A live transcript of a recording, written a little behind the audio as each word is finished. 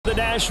The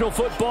National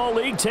Football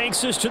League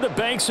takes us to the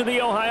banks of the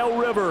Ohio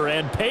River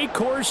and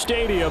Paycor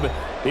Stadium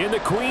in the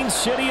Queen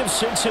City of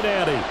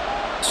Cincinnati.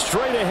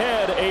 Straight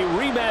ahead, a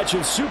rematch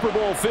of Super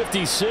Bowl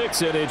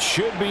 56, and it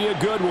should be a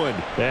good one,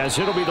 as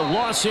it'll be the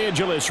Los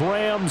Angeles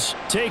Rams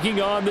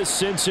taking on the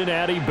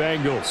Cincinnati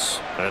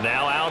Bengals. And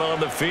now out on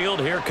the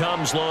field, here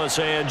comes Los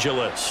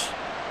Angeles.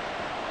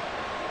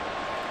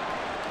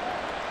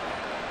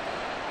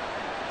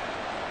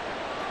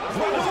 Let's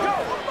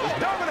go. Let's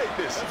dominate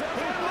this.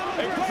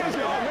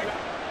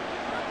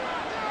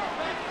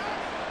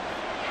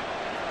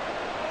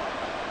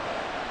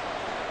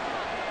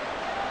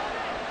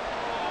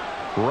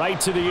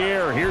 Right to the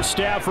air. Here's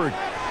Stafford.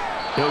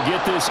 He'll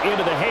get this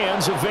into the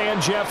hands of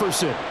Van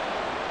Jefferson.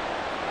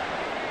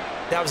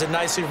 That was a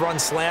nicely run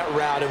slant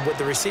route, and what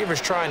the receiver's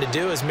trying to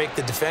do is make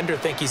the defender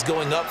think he's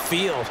going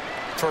upfield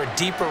for a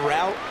deeper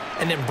route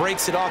and then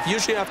breaks it off,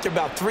 usually after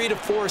about 3 to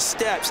 4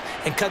 steps,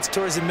 and cuts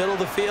towards the middle of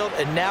the field.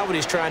 And now what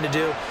he's trying to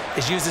do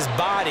is use his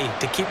body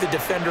to keep the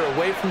defender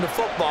away from the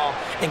football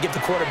and give the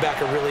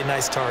quarterback a really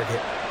nice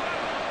target.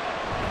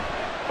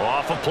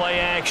 Off of play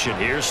action,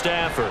 here's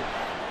Stafford.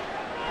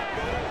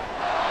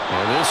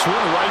 And this one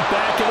right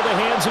back into the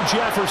hands of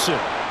Jefferson.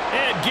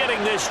 And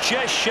getting this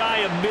just shy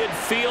of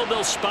midfield,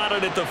 they'll spot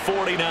it at the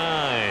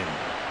 49.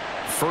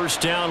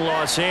 First down,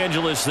 Los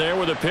Angeles there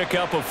with a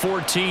pickup of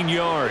 14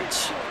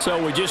 yards.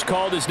 So we just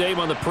called his name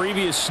on the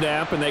previous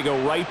snap, and they go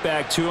right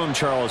back to him,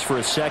 Charles, for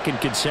a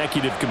second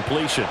consecutive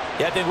completion.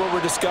 Yeah, I think what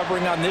we're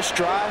discovering on this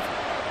drive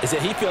is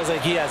that he feels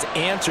like he has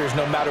answers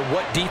no matter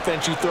what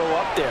defense you throw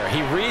up there.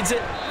 He reads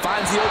it,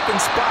 finds the open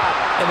spot,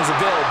 and is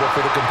available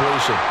for the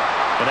completion.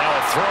 And now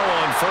a throw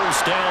on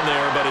first down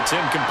there, but it's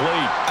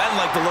incomplete. I didn't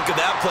like the look of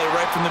that play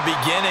right from the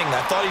beginning. I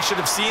thought he should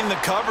have seen the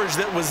coverage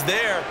that was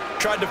there,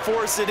 tried to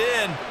force it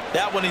in.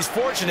 That one, he's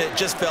fortunate,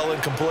 just fell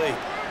incomplete.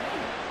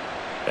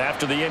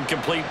 After the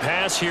incomplete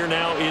pass, here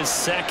now is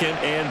 2nd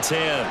and 10.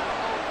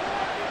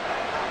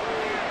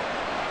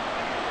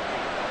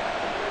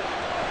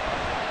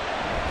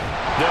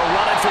 They'll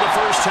run it for the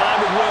first time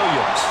with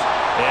Williams.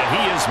 And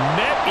he is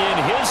met in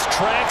his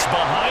tracks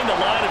behind the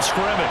line of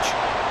scrimmage.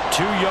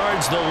 2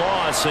 yards the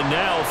loss, and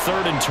now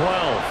 3rd and 12.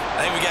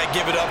 I think we got to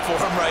give it up for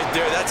him right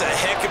there. That's a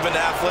heck of an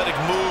athletic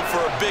move for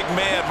a big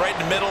man right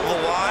in the middle of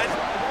the line.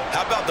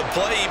 How about the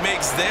play he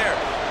makes there?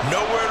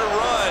 Nowhere to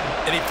run,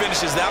 and he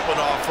finishes that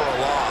one off for a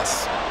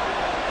loss.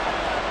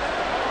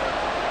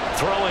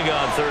 Throwing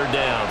on 3rd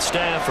down,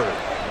 Stafford.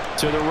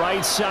 To the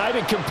right side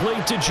and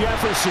complete to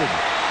Jefferson.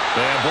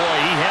 And boy,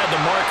 he had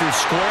the marker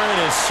square in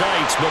his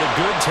sights, but a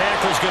good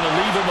tackle's going to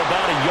leave him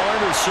about a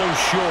yard or so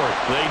short.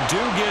 They do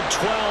get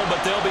 12,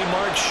 but they'll be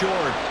marked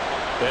short.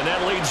 And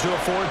that leads to a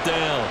 4th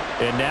down.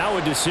 And now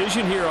a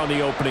decision here on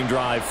the opening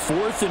drive.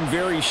 4th and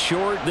very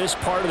short, this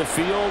part of the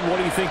field. What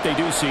do you think they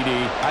do, CD?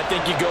 I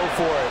think you go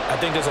for it. I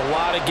think there's a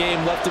lot of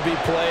game left to be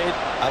played.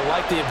 I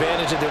like the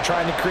advantage that they're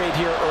trying to create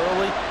here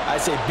early.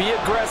 I say be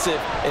aggressive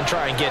and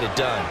try and get it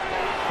done.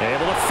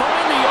 Able to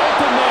find the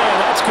open man.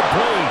 That's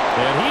complete.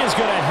 And he is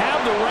going to have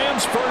the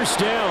Rams first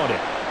down,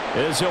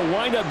 as he'll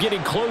wind up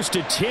getting close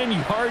to 10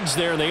 yards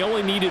there, and they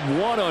only needed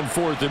 1 on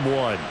 4th and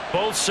 1.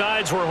 Both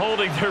sides were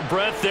holding their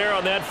breath there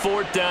on that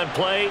 4th down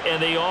play,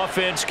 and the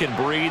offense can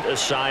breathe a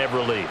sigh of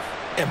relief.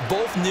 And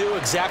both knew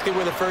exactly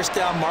where the first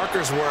down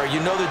markers were. You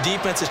know the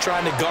defense is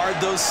trying to guard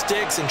those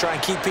sticks and try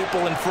and keep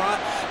people in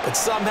front, but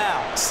somehow,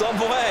 some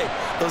way,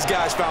 those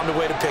guys found a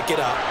way to pick it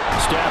up.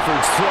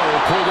 Stafford's throw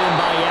pulled in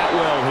by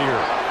Atwell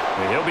here.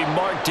 And he'll be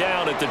marked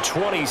down at the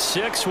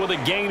 26 with a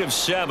gain of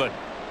 7.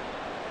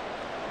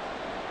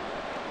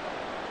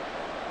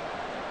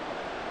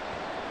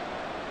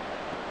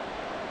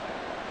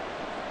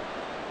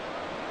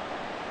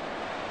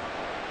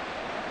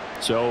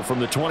 So from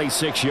the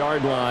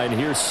 26-yard line,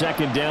 here's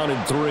 2nd down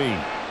and 3.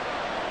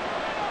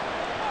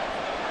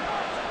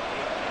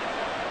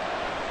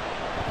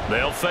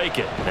 They'll fake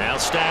it. Now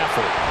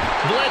Stafford.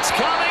 Blitz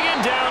coming,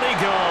 and down he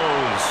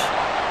goes.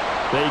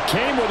 They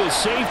came with a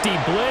safety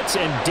blitz,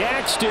 and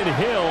Daxton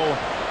Hill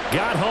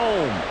got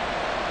home.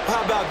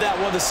 How about that?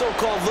 One of the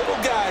so-called little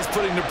guys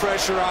putting the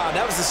pressure on.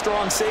 That was the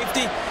strong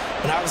safety.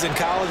 When I was in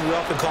college, we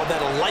often called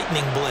that a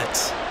lightning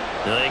blitz.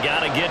 They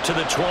got to get to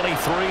the 23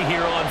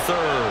 here on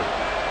 3rd.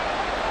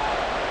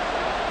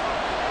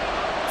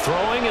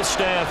 Throwing is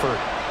Stafford.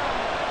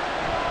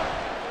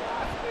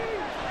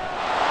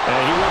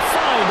 And he will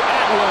find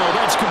Atwell.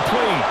 That's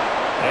complete.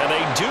 And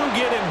they do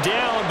get him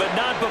down, but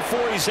not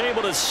before he's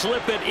able to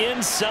slip it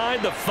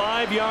inside the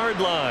 5-yard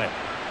line.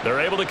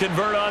 They're able to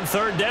convert on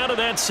 3rd down, and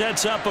that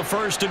sets up a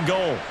 1st and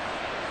goal.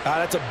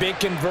 That's a big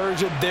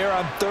conversion there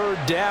on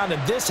 3rd down,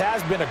 and this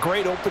has been a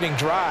great opening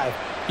drive.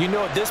 You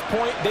know, at this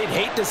point, they'd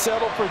hate to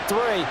settle for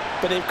 3,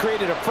 but they've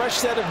created a fresh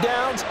set of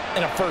downs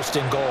and a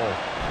 1st and goal.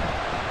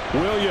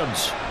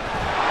 Williams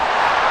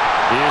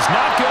is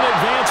not going to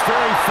advance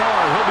very far.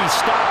 He'll be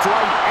stopped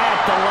right at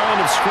the line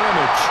of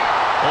scrimmage.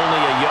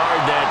 Only a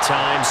yard that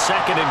time,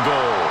 2nd and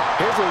goal.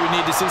 Here's where we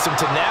need to see some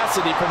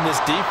tenacity from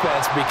this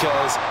defense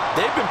because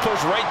they've been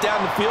pushed right down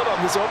the field on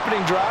this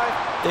opening drive.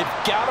 They've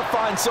got to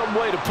find some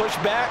way to push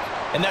back,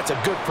 and that's a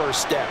good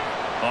first step.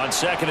 On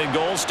 2nd and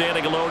goal,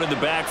 standing alone in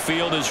the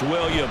backfield is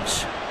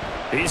Williams.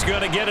 He's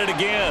going to get it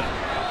again.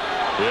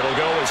 It'll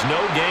go as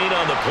no gain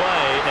on the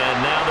play, and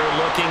now they're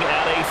looking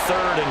at a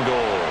 3rd and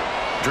goal.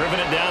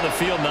 Driven it down the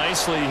field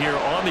nicely here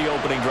on the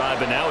opening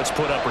drive, but now it's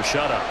put up or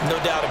shut up. No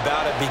doubt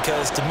about it,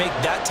 because to make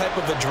that type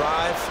of a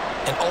drive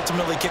and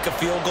ultimately kick a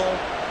field goal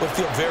would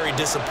feel very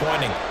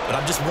disappointing. But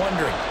I'm just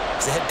wondering,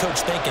 is the head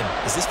coach thinking,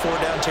 is this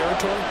 4-down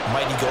territory?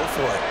 Might he go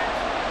for it?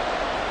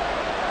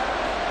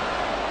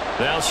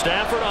 Now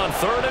Stafford on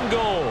 3rd and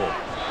goal.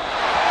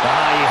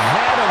 He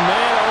had a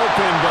man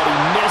open, but he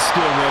missed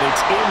him, and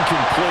it's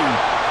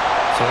incomplete.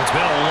 So it's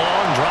been a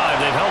long drive.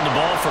 They've held the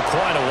ball for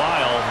quite a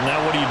while. Now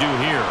what do you do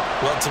here?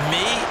 Well, to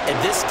me, at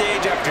this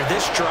stage after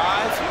this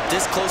drive,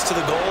 this close to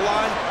the goal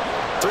line,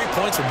 3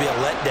 points would be a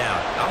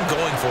letdown. I'm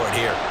going for it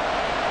here.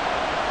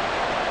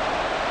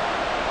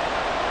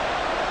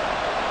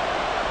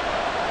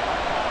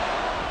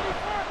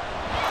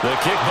 The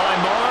kick by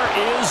Marr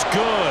is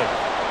good.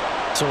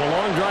 So a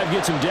long drive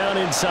gets him down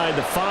inside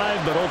the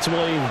 5, but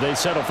ultimately they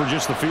settle for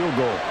just the field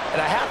goal.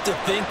 And I have to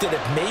think that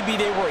if maybe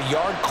they were a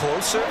yard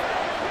closer,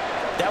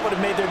 that would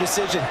have made their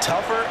decision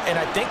tougher, and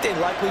I think they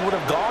likely would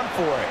have gone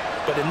for it.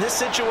 But in this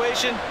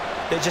situation,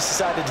 they just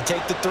decided to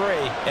take the 3,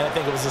 and I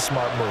think it was a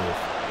smart move.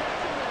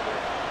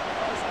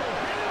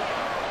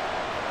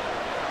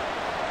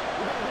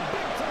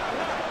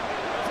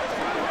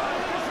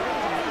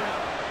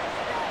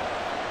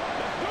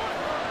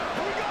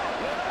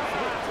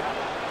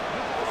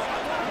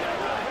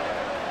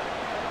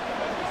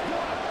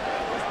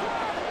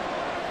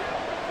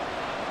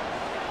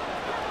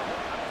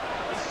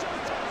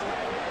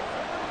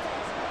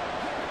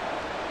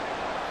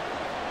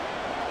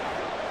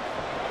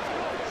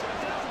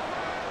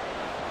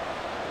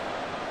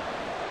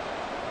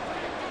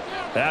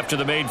 After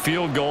the made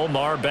field goal,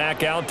 Marr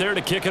back out there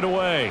to kick it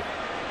away.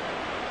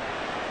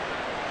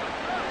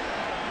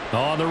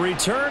 On the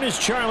return is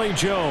Charlie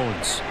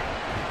Jones.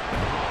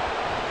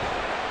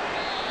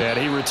 And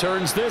he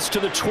returns this to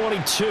the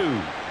 22.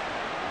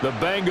 The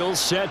Bengals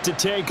set to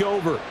take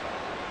over.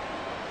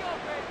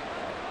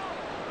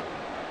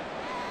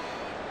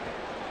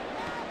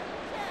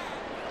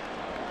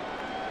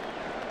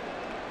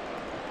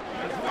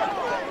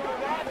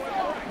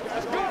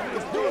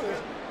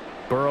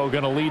 Burrow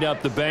going to lead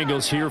up the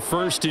Bengals here,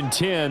 1st and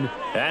 10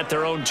 at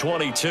their own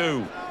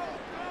 22.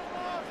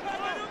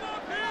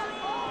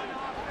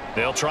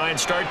 They'll try and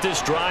start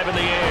this drive in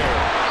the air.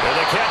 And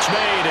the catch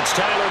made. It's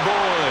Tyler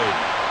Boyd.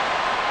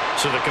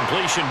 So the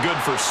completion good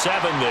for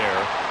 7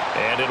 there,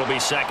 and it'll be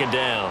 2nd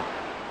down.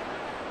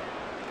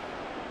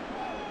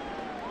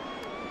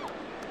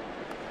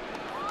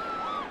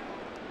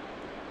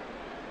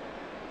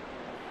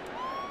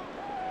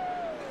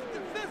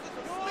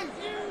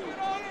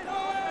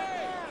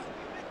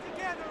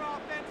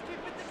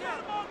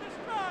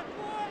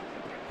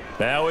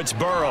 Now it's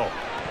Burrow.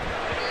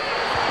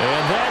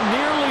 And that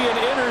nearly an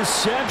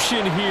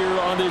interception here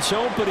on this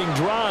opening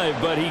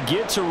drive, but he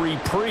gets a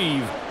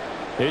reprieve.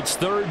 It's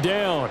 3rd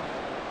down.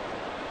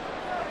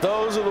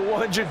 Those are the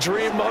ones you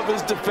dream of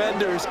as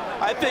defenders.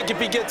 I think if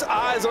he gets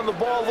eyes on the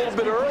ball a little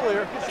bit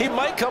earlier, he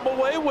might come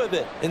away with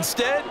it.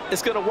 Instead,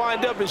 it's going to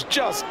wind up as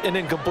just an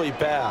incomplete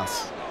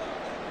pass.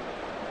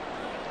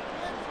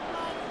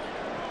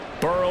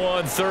 Burrow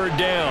on 3rd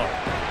down.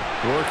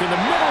 Work in the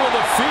middle of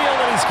the field,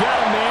 and he's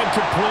got a man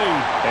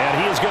complete.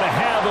 And he is going to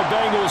have a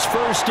Bengals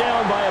 1st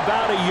down by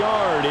about a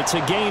yard. It's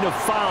a gain of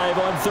 5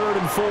 on 3rd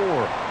and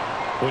 4.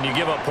 When you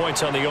give up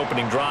points on the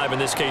opening drive, in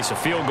this case a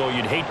field goal,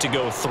 you'd hate to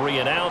go 3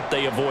 and out.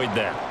 They avoid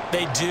that.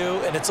 They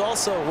do, and it's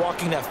also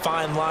walking that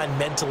fine line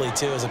mentally,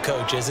 too, as a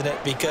coach, isn't it?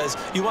 Because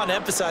you want to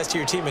emphasize to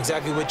your team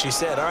exactly what you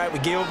said. All right, we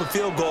gave up a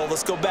field goal.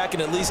 Let's go back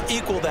and at least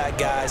equal that,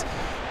 guys.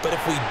 But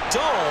if we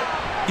don't,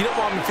 you don't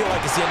want them to feel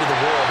like it's the end of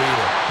the world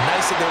either.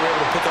 Nice that they were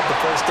able to pick up the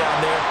 1st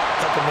down there,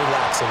 help them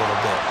relax a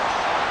little bit.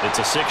 It's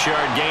a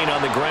 6-yard gain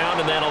on the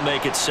ground, and that'll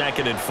make it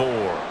 2nd and 4.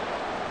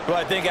 Well,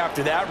 I think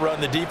after that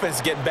run, the defense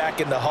is getting back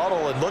in the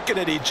huddle and looking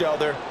at each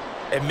other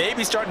and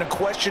maybe starting to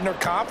question their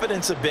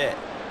confidence a bit.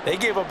 They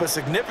gave up a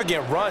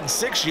significant run,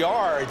 6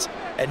 yards,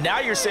 and now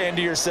you're saying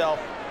to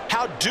yourself,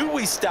 how do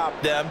we stop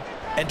them,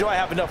 and do I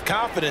have enough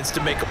confidence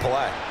to make a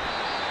play?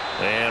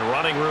 And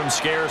running room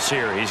scarce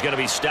here. He's going to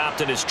be stopped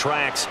in his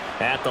tracks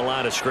at the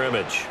line of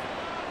scrimmage.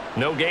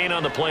 No gain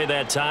on the play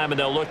that time, and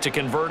they'll look to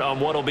convert on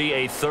what will be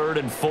a 3rd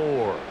and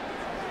 4.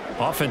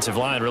 Offensive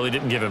line really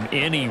didn't give him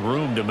any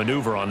room to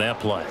maneuver on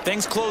that play.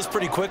 Things closed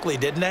pretty quickly,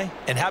 didn't they?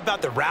 And how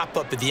about the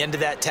wrap-up at the end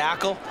of that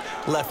tackle?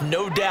 Left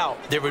no doubt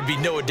there would be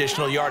no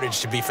additional yardage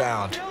to be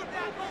found.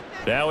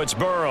 Now it's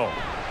Burrow.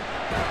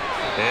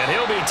 And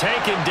he'll be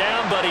taken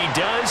down, but he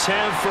does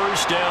have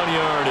 1st down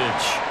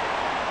yardage.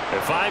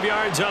 And 5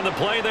 yards on the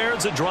play there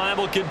as the drive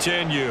will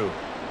continue.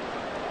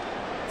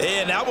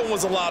 And that one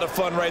was a lot of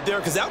fun right there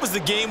because that was the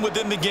game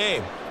within the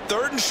game.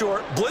 3rd and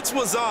short. Blitz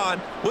was on.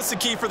 What's the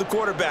key for the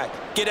quarterback?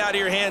 Get out of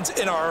your hands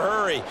in a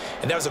hurry.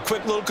 And that was a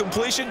quick little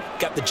completion.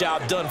 Got the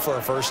job done for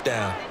a 1st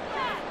down.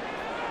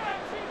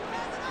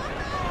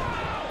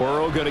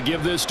 Burrow going to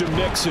give this to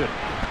Mixon.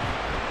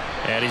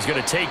 And he's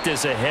going to take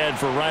this ahead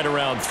for right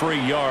around 3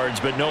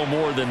 yards, but no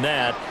more than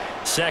that.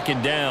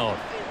 2nd down.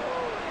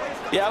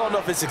 Yeah, I don't know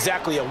if it's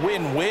exactly a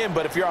win-win,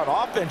 but if you're on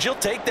offense, you'll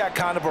take that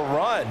kind of a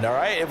run, all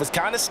right? It was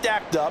kind of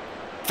stacked up,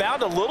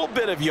 found a little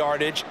bit of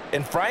yardage,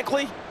 and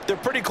frankly, they're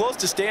pretty close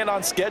to staying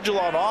on schedule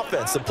on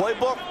offense. The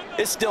playbook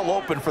is still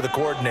open for the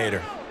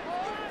coordinator.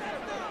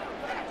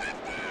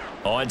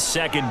 On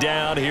 2nd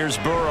down, here's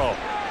Burrow.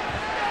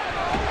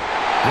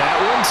 That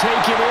one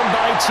taken in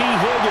by T.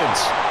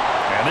 Higgins.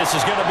 And this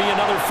is going to be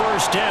another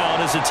 1st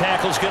down as the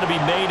tackle's going to be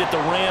made at the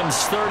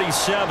Rams'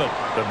 37.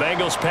 The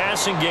Bengals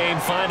passing game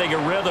finding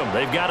a rhythm.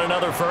 They've got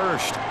another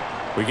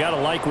 1st. We got to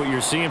like what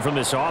you're seeing from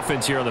this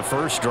offense here on the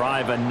 1st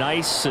drive. A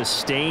nice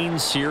sustained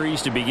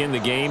series to begin the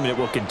game, and it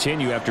will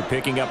continue after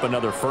picking up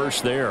another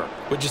 1st there.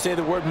 Would you say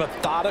the word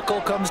methodical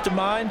comes to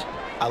mind?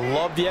 I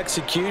love the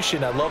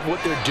execution. I love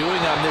what they're doing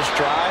on this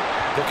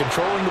drive. They're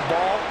controlling the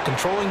ball,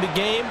 controlling the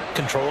game,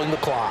 controlling the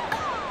clock.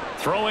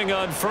 Throwing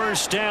on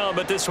 1st down,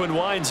 but this one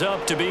winds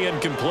up to be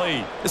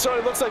incomplete. It sort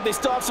of looks like they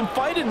still have some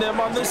fight in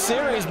them on this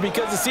series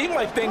because it seemed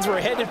like things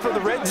were headed for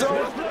the red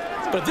zone.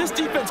 But if this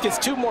defense gets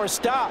 2 more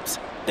stops,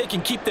 they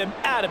can keep them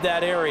out of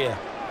that area.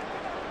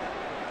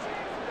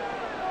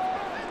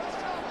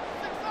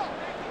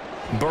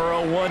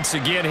 Burrow once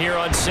again here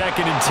on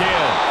 2nd and 10.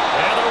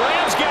 And the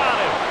Rams got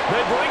him.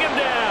 They bring him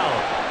down.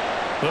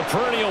 The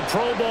perennial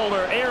Pro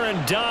Bowler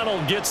Aaron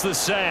Donald gets the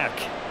sack.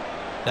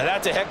 Now,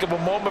 that's a heck of a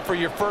moment for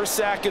your 1st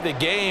sack of the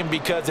game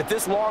because if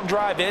this long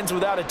drive ends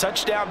without a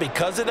touchdown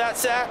because of that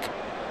sack,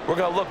 we're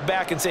going to look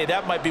back and say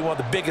that might be one of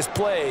the biggest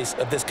plays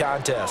of this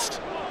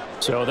contest.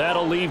 So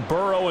that'll leave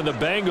Burrow and the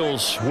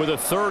Bengals with a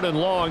 3rd and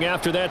long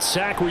after that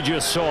sack we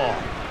just saw. A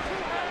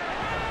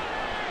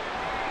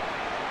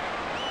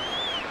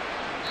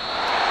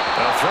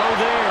throw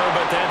there,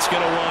 but that's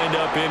going to wind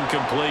up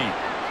incomplete.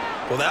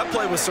 Well, that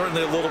play was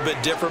certainly a little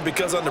bit different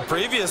because on the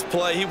previous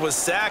play, he was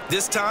sacked.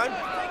 This time,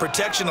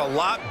 protection a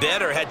lot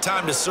better, had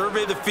time to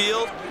survey the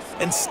field,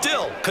 and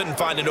still couldn't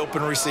find an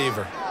open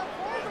receiver.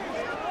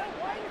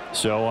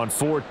 So on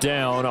 4th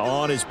down,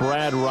 on is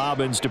Brad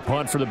Robbins to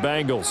punt for the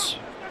Bengals.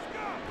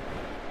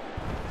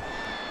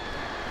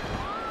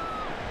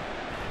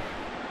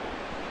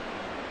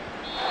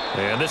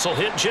 And this will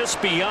hit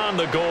just beyond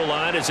the goal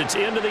line as it's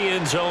into the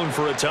end zone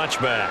for a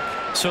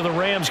touchback. So the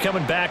Rams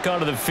coming back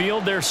onto the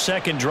field, their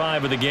 2nd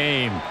drive of the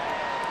game.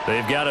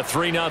 They've got a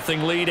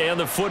 3-0 lead and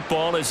the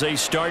football as they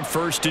start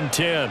 1st and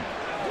 10.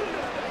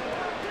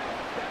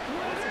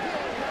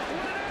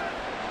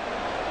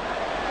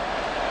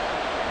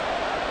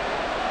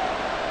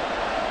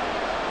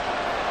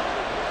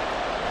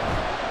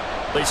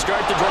 They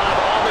start the drive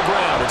on the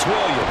ground. It's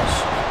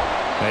Williams.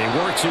 And he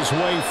works his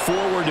way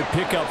forward to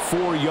pick up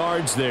 4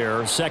 yards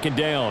there. 2nd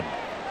down.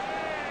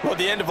 Well, at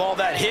the end of all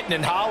that hitting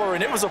and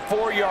hollering, it was a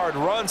 4-yard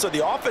run, so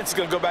the offense is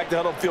going to go back to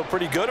huddle and feel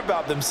pretty good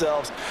about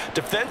themselves.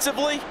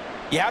 Defensively,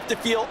 you have to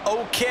feel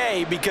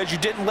okay because you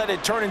didn't let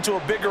it turn into a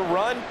bigger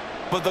run,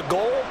 but the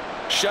goal,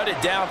 shut it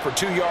down for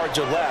 2 yards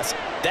or less.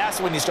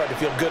 That's when you start to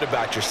feel good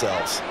about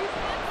yourselves.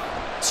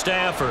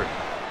 Stafford.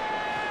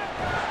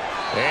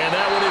 And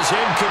that one is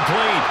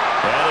incomplete.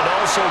 And it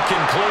also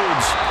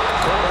concludes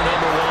quarter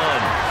number 1.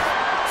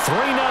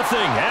 3-0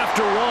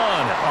 after 1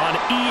 on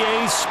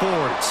EA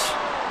Sports.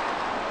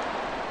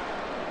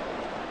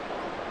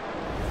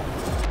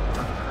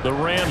 The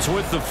Rams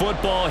with the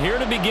football here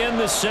to begin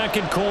the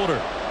 2nd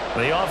quarter.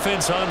 The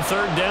offense on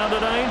 3rd down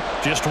tonight,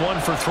 just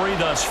 1 for 3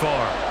 thus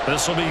far.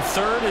 This will be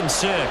 3rd and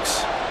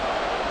 6.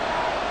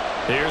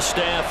 Here's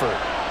Stafford.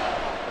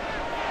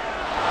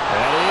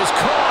 That is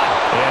caught.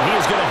 And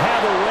he's going to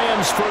have a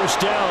Rams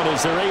 1st down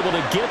as they're able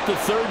to get the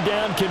 3rd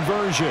down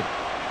conversion.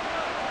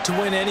 To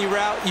win any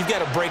route, you've got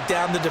to break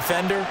down the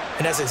defender,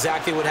 and that's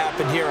exactly what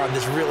happened here on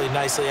this really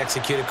nicely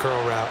executed curl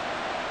route.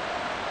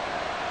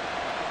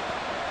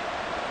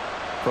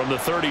 From the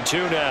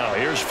 32 now,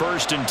 here's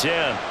 1st and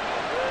 10.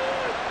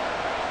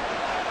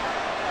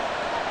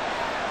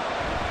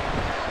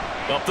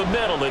 Up the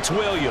middle, it's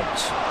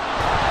Williams.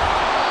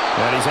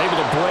 And he's able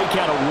to break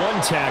out of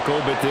 1 tackle,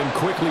 but then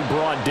quickly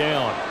brought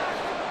down.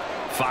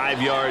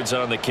 5 yards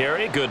on the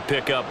carry. Good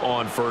pickup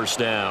on 1st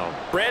down.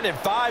 Brandon,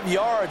 5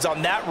 yards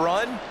on that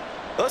run.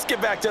 Let's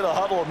get back to the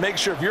huddle and make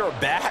sure if you're a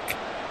back,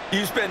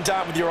 you spend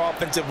time with your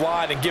offensive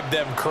line and give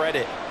them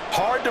credit.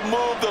 Hard to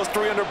move those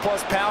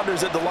 300-plus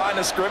pounders at the line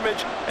of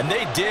scrimmage, and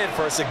they did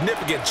for a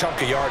significant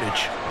chunk of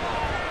yardage.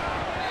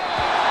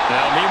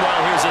 Now,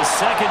 meanwhile, here's a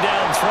 2nd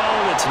down throw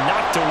that's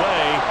knocked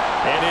away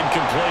and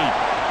incomplete.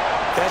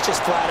 That's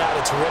just flat out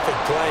a terrific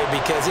play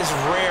because it's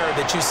rare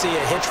that you see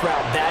a hitch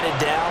route batted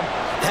down.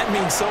 That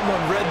means someone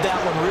read that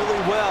one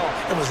really well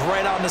and was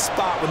right on the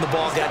spot when the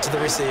ball got to the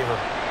receiver.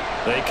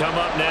 They come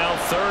up now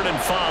 3rd and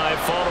 5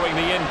 following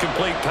the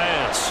incomplete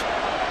pass.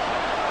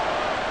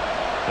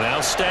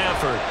 Now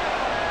Stafford.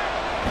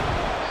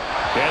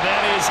 And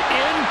that is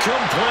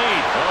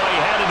Incomplete. Oh, he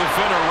had a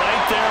defender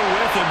right there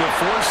with him to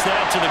force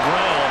that to the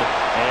ground.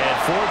 And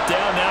fourth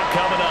down now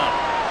coming up.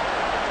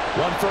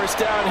 One first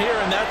down here,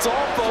 and that's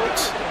all,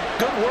 folks.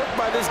 Good work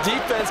by this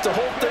defense to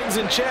hold things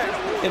in check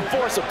and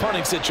force a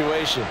punting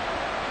situation.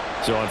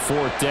 So on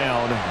fourth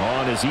down,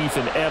 on is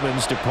Ethan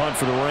Evans to punt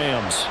for the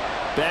Rams.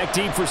 Back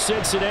deep for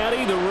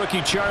Cincinnati, the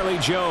rookie Charlie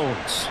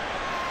Jones.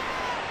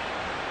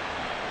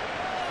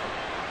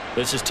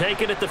 This is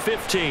taken at the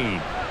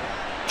 15.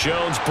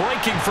 Jones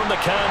breaking from the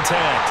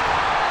contact.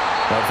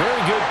 A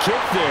very good kick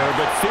there,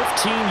 but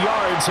 15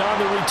 yards on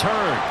the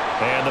return.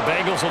 And the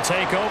Bengals will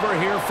take over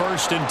here,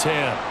 1st and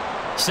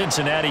 10.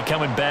 Cincinnati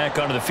coming back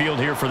onto the field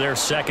here for their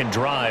second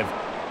drive.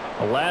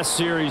 The last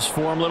series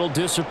for them, a little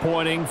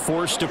disappointing,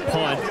 forced to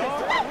punt.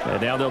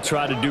 And now they'll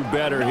try to do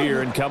better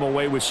here and come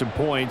away with some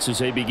points as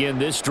they begin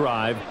this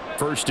drive,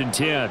 1st and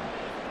 10.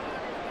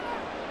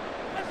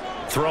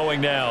 Throwing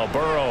now,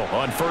 Burrow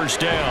on 1st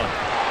down.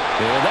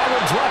 And that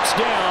one drops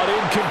down,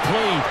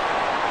 incomplete.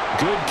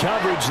 Good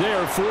coverage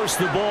there, forced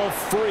the ball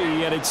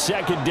free, and it's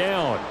 2nd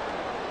down.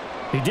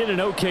 He did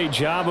an okay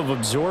job of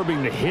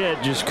absorbing the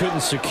hit, just couldn't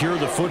secure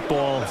the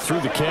football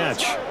through the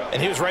catch. And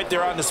he was right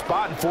there on the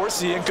spot and forced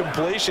the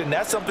incompletion.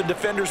 That's something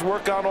defenders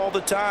work on all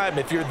the time.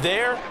 If you're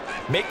there,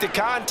 make the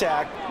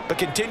contact, but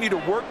continue to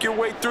work your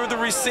way through the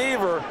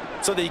receiver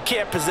so that you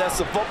can't possess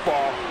the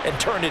football and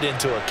turn it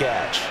into a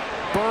catch.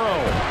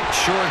 Burrow,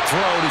 short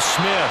throw to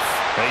Smith.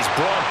 He's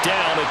brought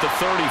down at the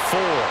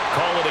 34.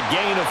 Call it a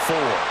gain of 4.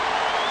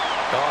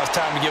 Oh, it's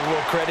time to give a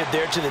little credit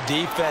there to the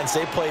defense.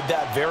 They played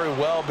that very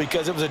well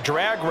because it was a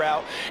drag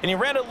route, and he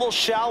ran it a little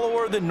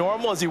shallower than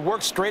normal as he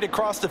worked straight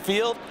across the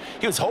field.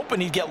 He was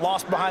hoping he'd get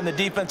lost behind the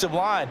defensive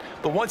line,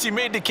 but once he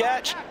made the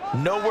catch,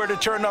 nowhere to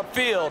turn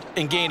upfield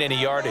and gain any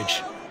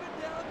yardage.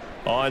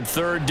 On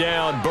 3rd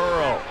down,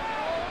 Burrow.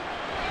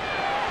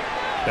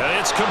 And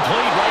it's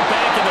complete right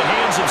back in the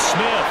hands of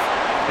Smith.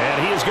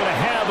 And he is going to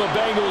have a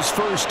Bengals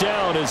 1st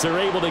down as they're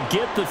able to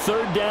get the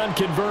 3rd down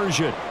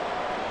conversion.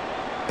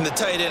 And the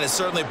tight end is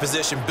certainly a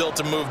position built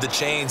to move the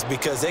chains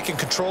because they can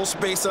control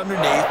space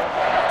underneath.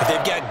 If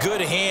they've got good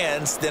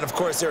hands, then, of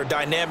course, they're a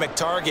dynamic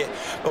target.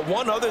 But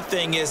one other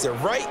thing is they're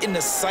right in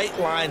the sight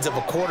lines of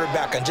a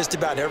quarterback on just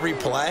about every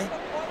play,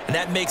 and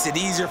that makes it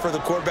easier for the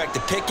quarterback to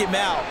pick him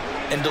out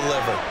and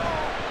deliver.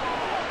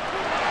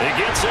 He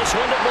gets this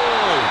one to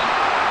Bull.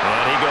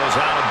 And he goes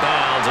out of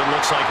bounds. It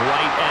looks like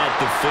right at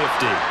the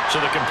 50. So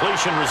the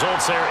completion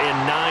results there in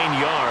 9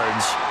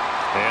 yards.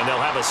 And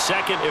they'll have a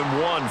 2nd and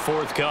 1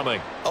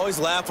 forthcoming. I always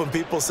laugh when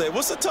people say,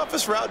 what's the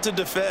toughest route to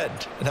defend?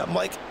 And I'm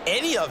like,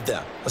 any of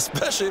them,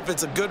 especially if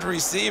it's a good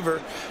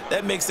receiver.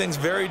 That makes things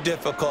very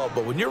difficult.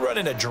 But when you're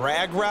running a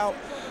drag route,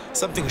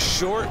 something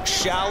short,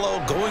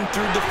 shallow, going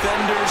through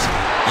defenders,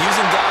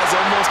 using guys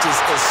almost as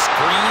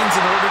screens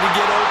in order to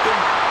get open,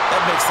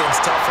 that makes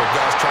things tough for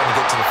guys trying to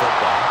get to the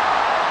football.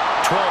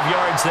 12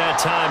 yards that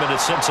time, and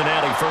it's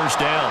Cincinnati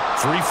 1st down.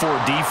 3-4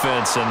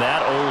 defense, and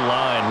that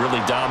O-line really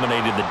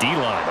dominated the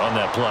D-line on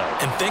that play.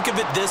 And think of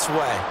it this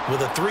way.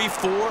 With a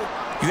 3-4,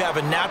 you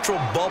have a natural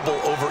bubble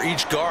over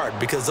each guard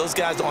because those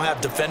guys don't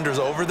have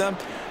defenders over them.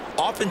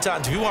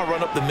 Oftentimes, if you want to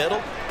run up the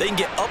middle, they can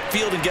get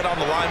upfield and get on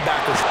the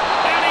linebackers.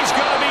 And he's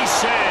going to be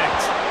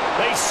sacked.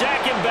 They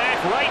sack him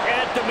back right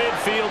at the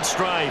midfield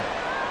stripe.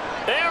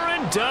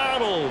 Aaron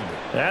Donald.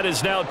 That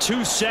is now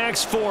 2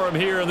 sacks for him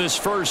here in this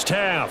 1st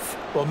half.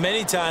 Well,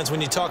 many times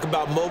when you talk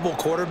about mobile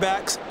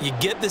quarterbacks, you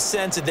get the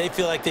sense that they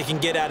feel like they can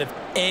get out of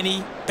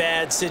any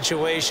bad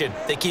situation.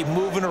 They keep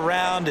moving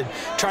around and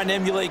trying to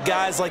emulate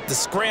guys like the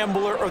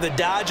Scrambler or the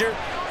Dodger.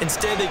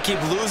 Instead, they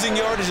keep losing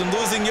yardage and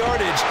digging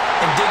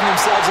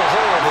themselves a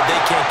hole that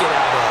they can't get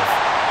out of.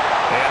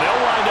 And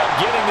they'll wind up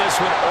getting this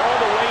one all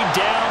the way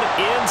down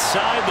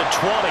inside the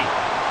 20.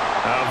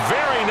 A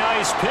very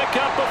nice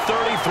pickup of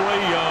 33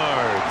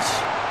 yards.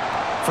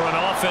 For an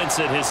offense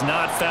that has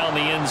not found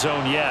the end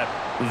zone yet,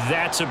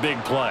 that's a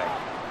big play.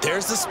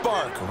 There's the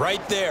spark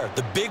right there.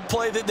 The big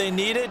play that they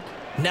needed.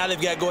 Now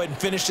they've got to go ahead and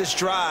finish this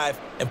drive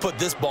and put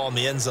this ball in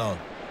the end zone.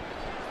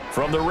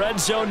 From the red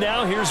zone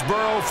now, here's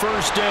Burrow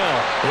 1st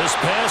down. This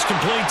pass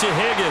complete to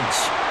Higgins.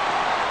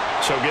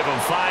 So give him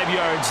 5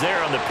 yards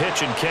there on the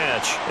pitch and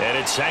catch, and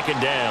it's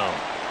 2nd down.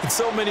 In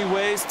so many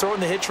ways, throwing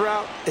the hitch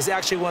route is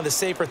actually one of the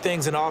safer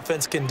things an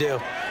offense can do.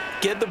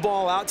 Get the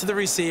ball out to the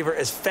receiver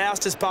as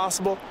fast as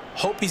possible,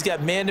 hope he's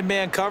got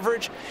man-to-man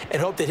coverage,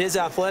 and hope that his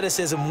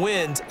athleticism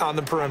wins on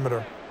the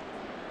perimeter.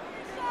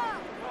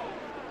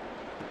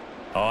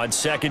 On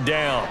 2nd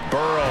down,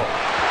 Burrow.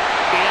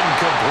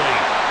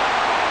 Incomplete.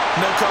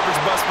 No coverage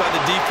bust by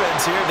the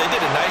defense here. They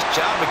did a nice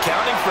job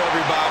accounting for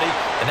everybody,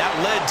 and that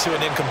led to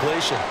an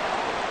incompletion.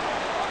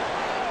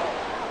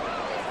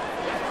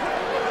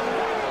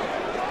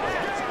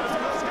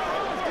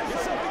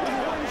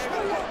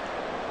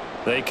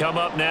 They come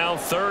up now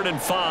 3rd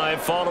and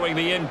 5 following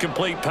the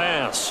incomplete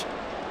pass.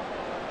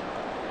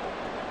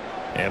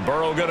 And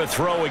Burrow going to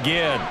throw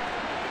again.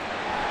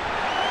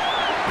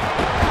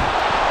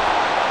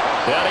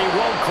 And he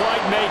won't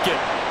quite make it.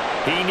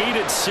 He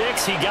needed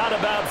 6. He got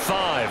about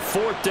 5.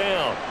 4th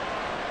down.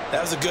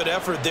 That was a good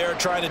effort there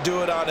trying to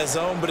do it on his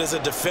own, but as a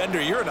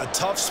defender, you're in a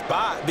tough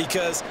spot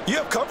because you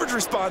have coverage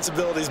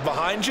responsibilities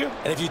behind you,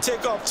 and if you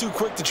take off too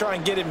quick to try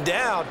and get him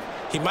down,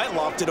 he might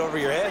loft it over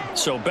your head.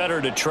 So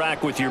better to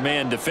track with your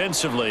man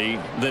defensively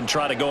than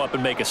try to go up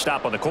and make a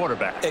stop on the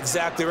quarterback.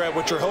 Exactly right.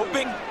 What you're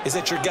hoping is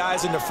that your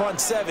guys in the front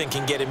seven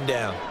can get him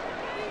down.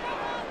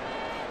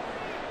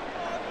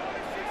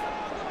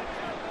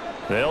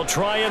 They'll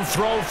try and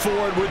throw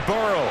forward with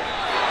Burrow.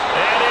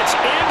 And it's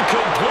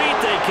incomplete.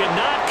 They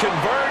cannot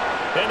convert,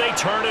 and they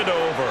turn it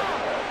over.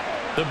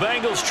 The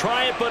Bengals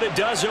try it, but it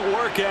doesn't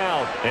work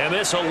out. And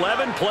this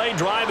 11-play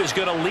drive is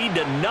going to lead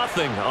to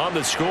nothing on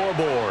the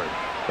scoreboard.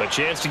 A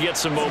chance to get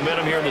some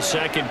momentum here in the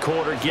second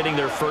quarter, getting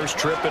their first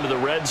trip into the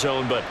red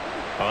zone, but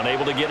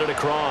unable to get it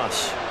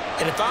across.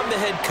 And if I'm the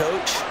head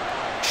coach,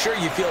 sure,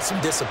 you feel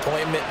some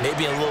disappointment,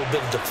 maybe a little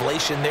bit of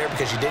deflation there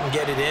because you didn't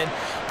get it in,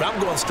 but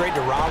I'm going straight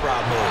to rah-rah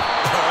mode.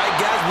 All right,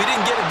 guys, we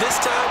didn't get it this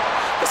time.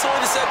 It's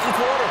only the second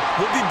quarter.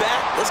 We'll be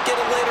back. Let's get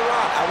it later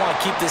on. I want to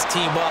keep this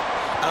team up.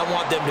 I don't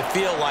want them to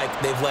feel like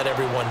they've let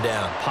everyone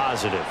down.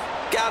 Positive.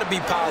 Got to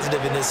be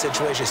positive in this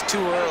situation. It's too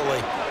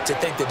early to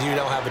think that you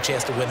don't have a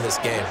chance to win this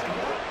game.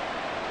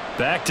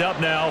 Backed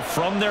up now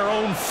from their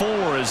own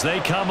 4 as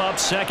they come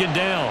up second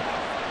down.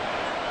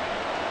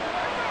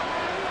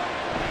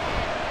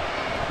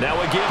 Now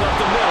a give up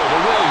the middle to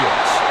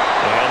Williams.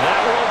 And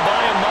that won't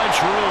buy him much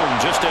room.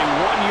 Just a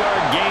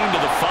 1-yard gain to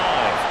the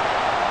 5.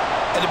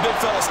 And the big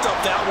fella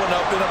stuffed that one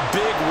up in a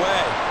big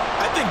way.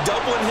 I think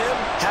doubling him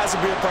has to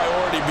be a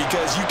priority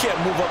because you can't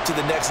move up to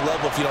the next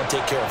level if you don't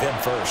take care of him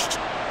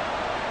first.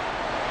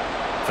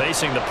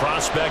 Facing the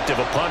prospect of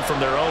a punt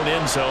from their own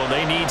end zone,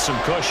 they need some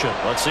cushion.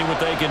 Let's see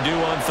what they can do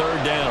on third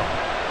down.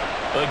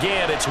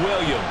 Again, it's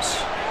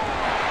Williams.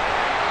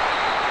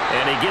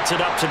 And he gets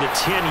it up to the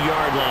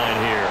 10-yard line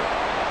here.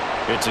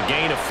 It's a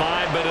gain of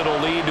 5, but it'll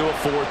lead to a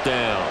 4th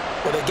down.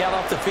 Well, they got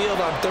off the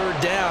field on third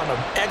down. An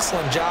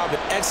excellent job, an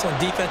excellent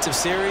defensive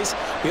series.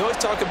 We always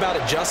talk about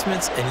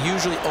adjustments and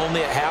usually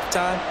only at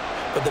halftime.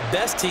 But the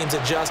best teams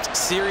adjust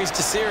series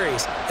to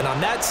series. And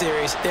on that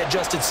series, they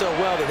adjusted so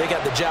well that they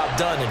got the job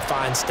done in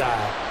fine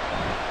style.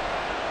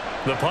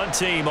 The punt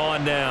team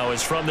on now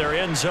is from their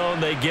end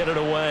zone. They get it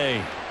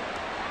away.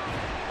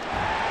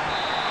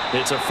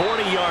 It's a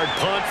 40-yard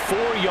punt,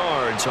 4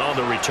 yards on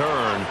the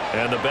return,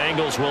 and the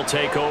Bengals will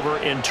take over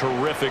in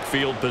terrific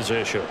field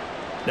position.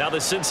 Now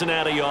the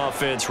Cincinnati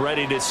offense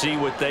ready to see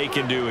what they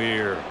can do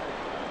here.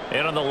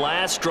 And on the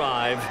last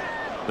drive,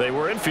 they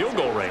were in field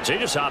goal range. They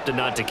just opted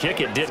not to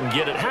kick it, didn't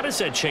get it. How does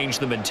that change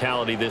the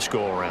mentality this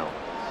go-around?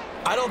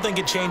 I don't think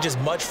it changes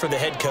much for the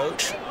head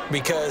coach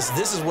because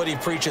this is what he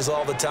preaches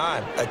all the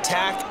time.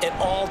 Attack at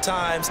all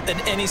times in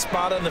any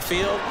spot on the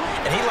field,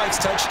 and he likes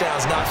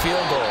touchdowns, not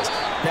field goals.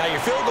 Now, your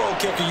field goal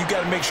kicker, you've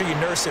got to make sure you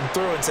nurse him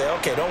through and say,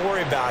 okay, don't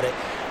worry about it.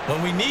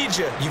 When we need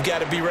you, you've got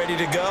to be ready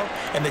to go.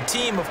 And the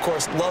team, of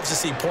course, loves to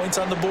see points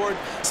on the board.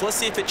 So let's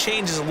see if it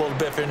changes a little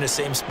bit if they're in the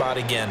same spot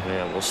again.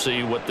 Yeah, we'll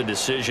see what the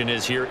decision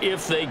is here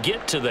if they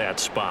get to that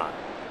spot.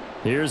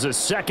 Here's a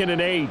 2nd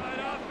and 8.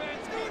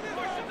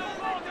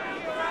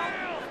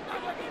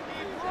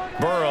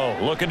 Burrow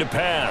looking to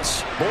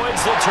pass.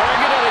 Boyd's the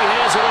target, and he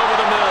has it over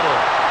the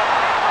middle.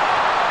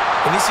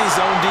 When you see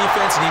zone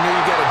defense and you know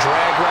you got a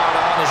drag route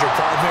on as your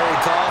primary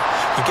call,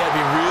 you got to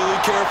be really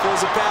careful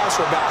as a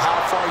passer about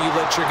how far you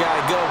let your guy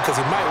go because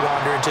he might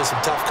wander into some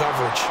tough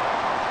coverage.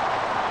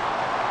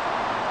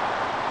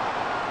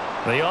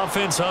 The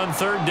offense on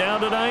third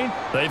down tonight,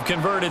 they've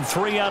converted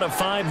 3 out of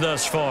 5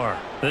 thus far.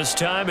 This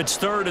time it's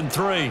 3rd and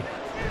 3.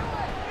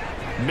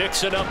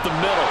 Mix it up the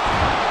middle.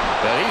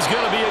 And he's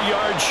going to be a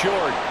yard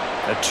short.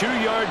 A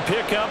 2-yard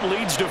pickup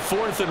leads to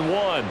 4th and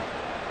 1.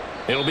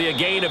 It'll be a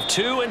gain of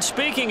 2, and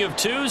speaking of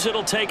 2s,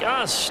 it'll take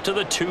us to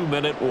the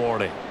 2-minute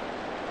warning.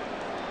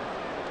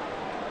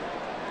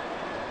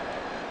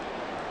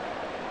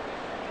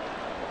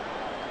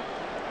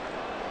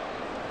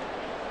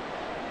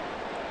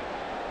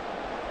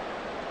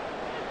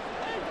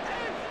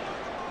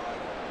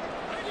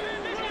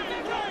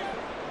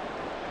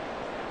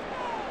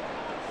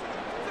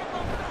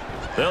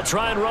 They'll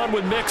try and run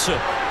with Mixon.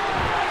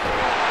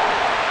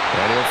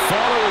 And he'll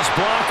follow his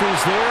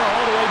blockers there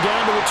all the way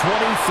down to the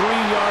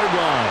 23-yard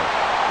line.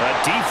 A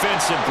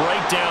defensive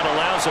breakdown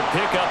allows a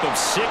pickup of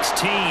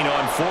 16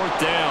 on 4th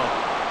down.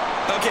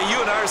 Okay, you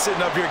and I are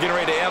sitting up here getting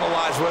ready to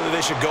analyze whether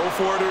they should go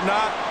for it or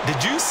not.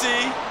 Did you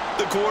see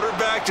the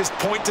quarterback just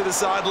point to the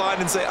sideline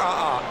and say,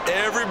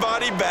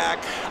 everybody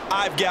back,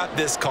 I've got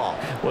this call?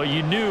 Well,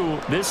 you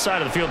knew this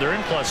side of the field, they're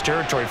in plus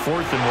territory,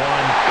 4th and 1.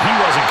 He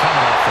wasn't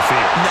coming off the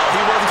field. No,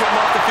 he wasn't coming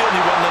off the field.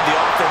 He wouldn't let the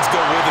offense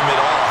go with him at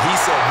all. He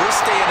said, we're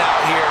staying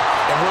out here,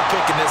 and we're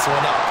picking this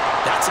one up.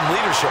 That's some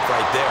leadership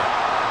right there.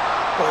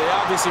 Well, they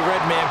obviously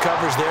red man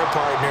covers their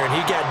partner, and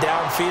he got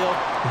downfield,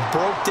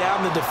 broke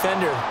down the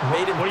defender,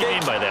 made him What do you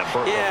mean by that,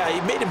 Burrow? Yeah, he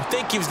made him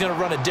think he was going to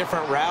run a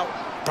different route.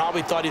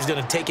 Probably thought he was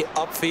going to take it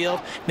upfield,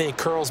 and then he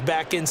curls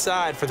back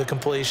inside for the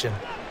completion.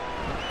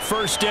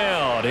 1st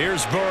down,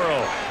 here's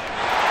Burrow.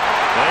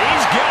 And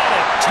he's got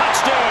it.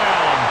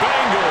 Touchdown,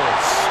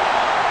 Bengals.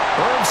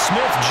 Irv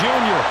Smith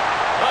Jr.,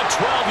 a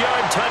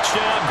 12-yard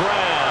touchdown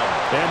grab.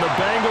 And the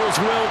Bengals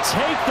will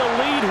take the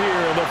lead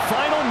here in the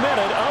final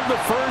minute of the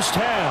first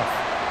half.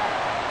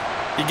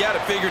 You got to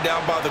figure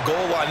down by the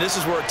goal line. This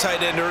is where a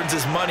tight end earns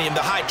his money, in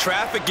the high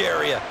traffic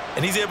area.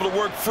 And he's able to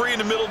work free in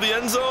the middle of the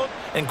end zone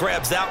and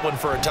grabs that one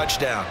for a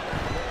touchdown.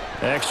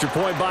 Extra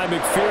point by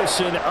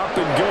McPherson, up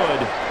and good.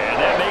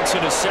 And that makes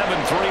it a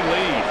 7-3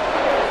 lead.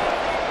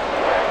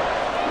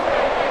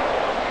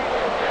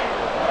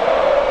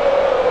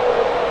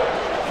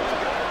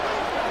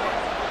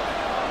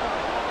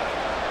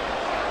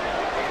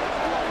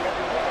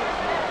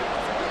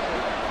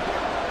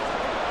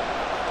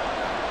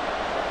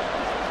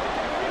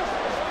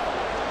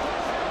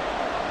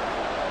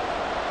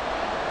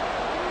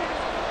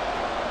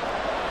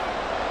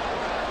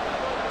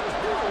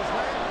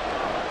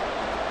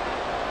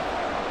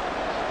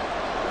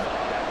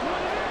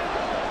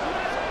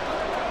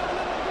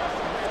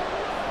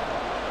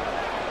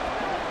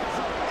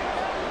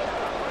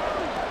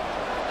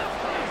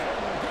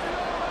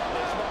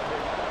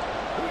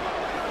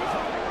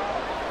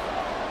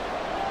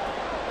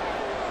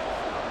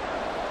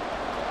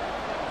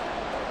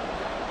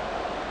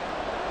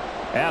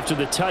 After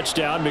the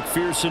touchdown,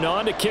 McPherson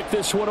on to kick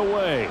this one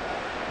away.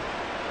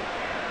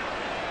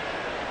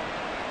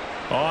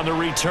 On the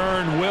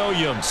return,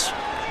 Williams.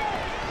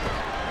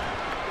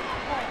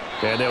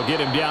 And they'll get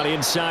him down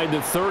inside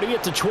the 30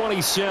 at the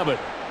 27.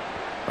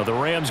 Now the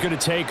Rams going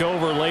to take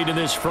over late in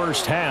this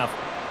first half.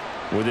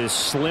 With this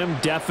slim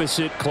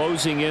deficit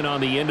closing in on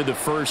the end of the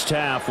first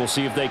half, we'll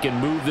see if they can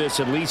move this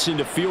at least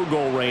into field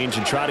goal range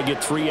and try to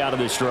get 3 out of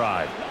this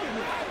drive.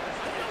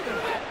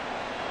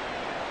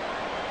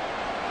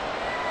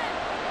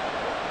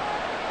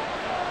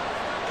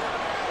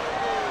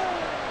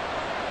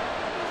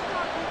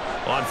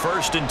 On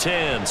 1st and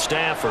 10,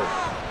 Stafford.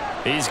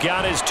 He's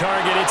got his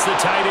target. It's the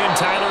tight end,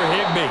 Tyler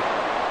Higbee.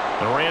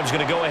 The Rams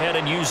going to go ahead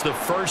and use the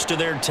first of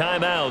their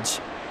timeouts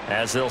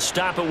as they'll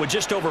stop it with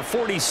just over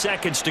 40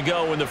 seconds to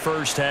go in the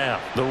first half.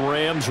 The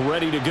Rams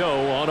ready to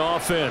go on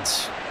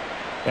offense.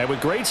 And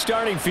with great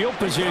starting field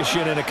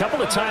position and a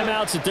couple of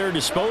timeouts at their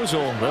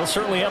disposal, they'll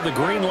certainly have the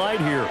green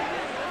light here.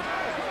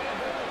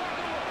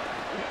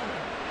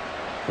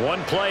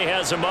 One play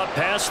has them up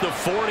past the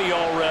 40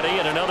 already,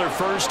 and another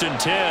 1st and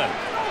 10.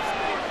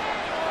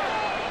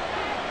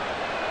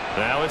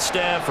 Now it's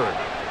Stafford.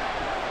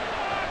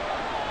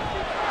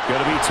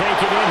 Going to be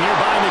taken in here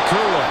by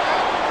Nacua.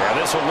 And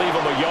this will leave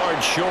him a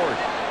yard short.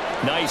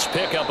 Nice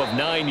pickup of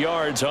 9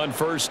 yards on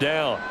 1st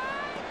down.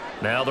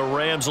 Now the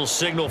Rams will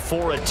signal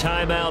for a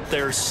timeout,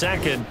 their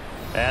second,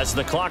 as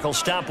the clock will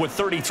stop with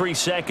 33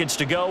 seconds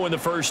to go in the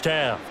first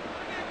half.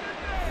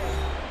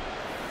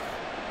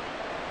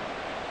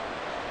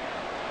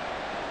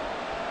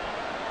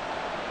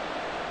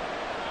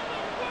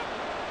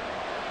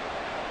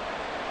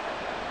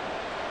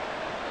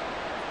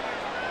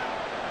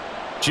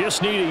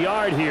 Just need a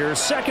yard here.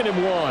 2nd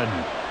and 1.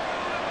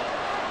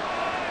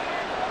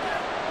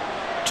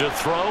 To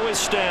throw is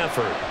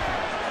Stafford.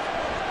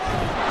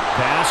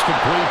 Pass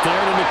complete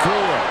there to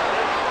Nacua.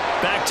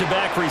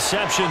 Back-to-back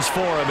receptions for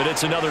him, and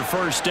it's another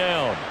 1st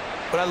down.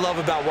 What I love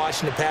about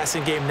watching the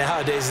passing game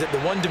nowadays is that the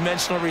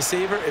one-dimensional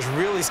receiver is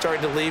really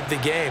starting to leave the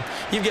game.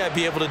 You've got to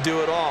be able to do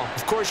it all.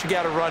 Of course, you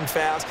got to run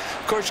fast.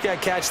 Of course, you got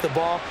to catch the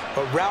ball.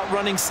 But route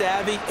running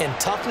savvy and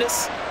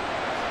toughness,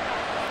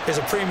 there's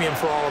a premium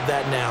for all of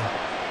that now.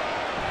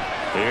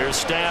 Here's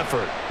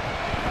Stafford.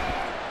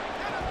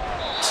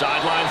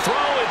 Sideline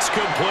throw, it's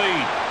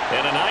complete.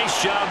 And a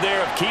nice job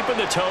there of keeping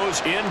the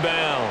toes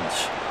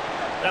inbounds.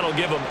 That'll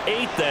give them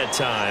 8 that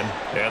time,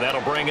 and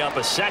that'll bring up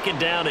a 2nd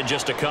down in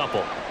just a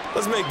couple.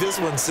 Let's make this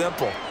one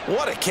simple.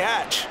 What a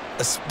catch,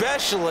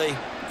 especially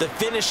the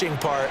finishing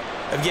part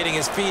of getting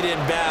his feet in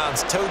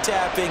bounds, toe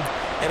tapping,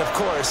 and, of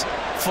course,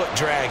 foot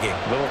dragging.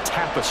 A little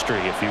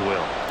tapestry, if you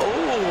will.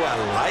 Oh, I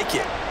like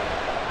it.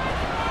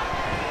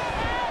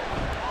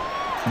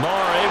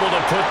 Marr able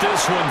to put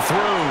this one through,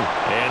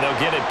 and they'll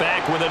get it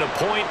back within a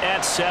point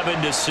at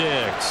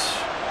 7-6.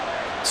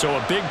 So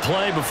a big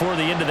play before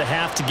the end of the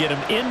half to get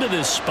them into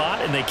this spot,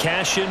 and they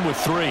cash in with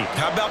 3.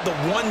 How about the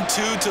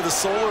 1-2 to the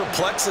solar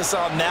plexus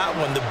on that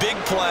one? The big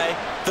play,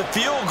 the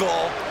field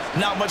goal,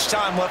 not much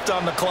time left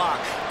on the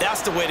clock.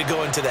 That's the way to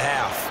go into the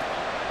half.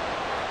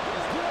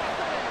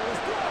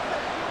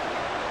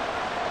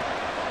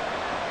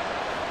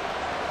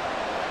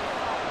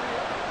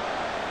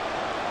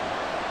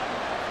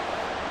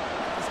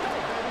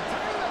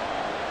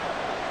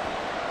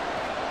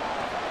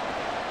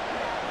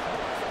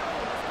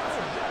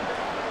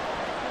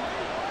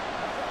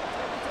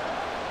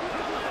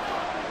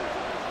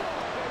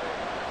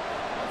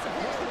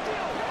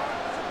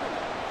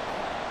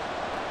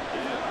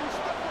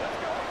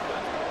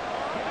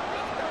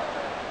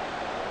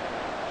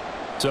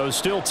 So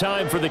still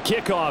time for the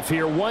kickoff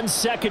here. 1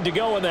 second to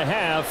go in the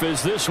half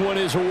as this one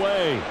is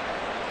away.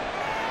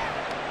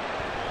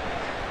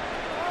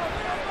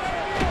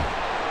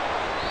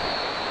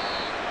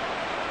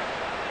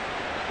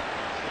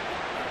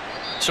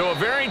 So a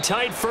very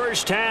tight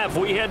first half.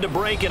 We had to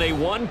break in a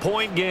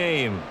one-point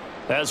game.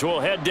 As we'll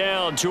head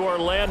down to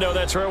Orlando,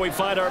 that's where we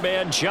find our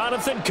man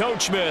Jonathan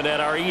Coachman at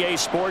our EA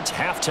Sports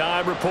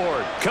Halftime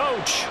Report.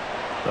 Coach,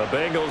 the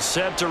Bengals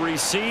set to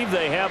receive.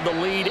 They have the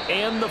lead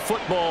and the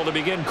football to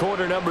begin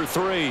quarter number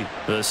 3.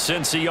 The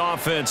Cincy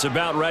offense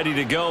about ready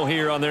to go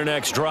here on their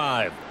next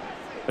drive.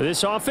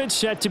 This offense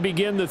set to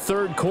begin the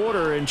third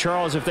quarter, and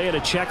Charles, if they had a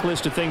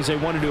checklist of things they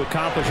wanted to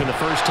accomplish in the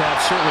first half,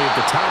 certainly at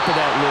the top of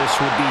that list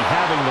would be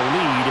having the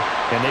lead,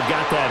 and they've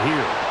got that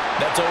here.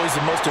 That's always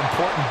the most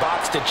important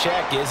box to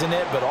check, isn't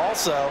it? But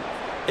also,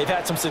 they've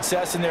had some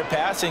success in their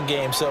passing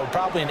game, so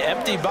probably an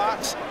empty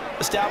box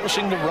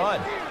establishing the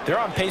run. They're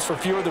on pace for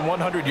fewer than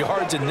 100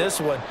 yards in this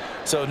one,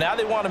 so now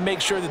they want to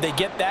make sure that they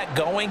get that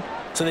going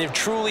so they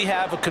truly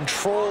have a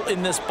control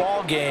in this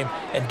ball game,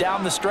 and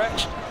down the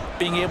stretch,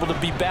 being able to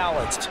be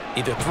balanced,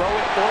 either throw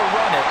it or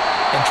run it,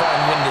 and try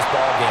and win this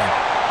ball game.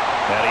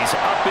 And he's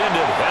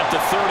upended at the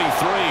 33,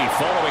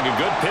 following a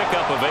good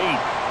pickup of 8.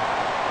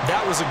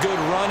 That was a good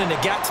run, and it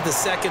got to the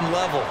second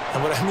level.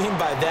 And what I mean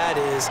by that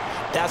is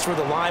that's where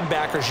the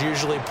linebackers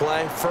usually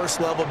play. First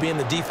level being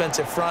the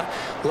defensive front,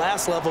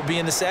 last level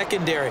being the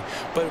secondary.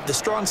 But the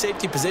strong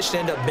safety position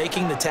ended up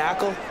making the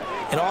tackle,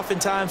 and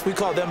oftentimes we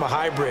call them a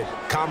hybrid.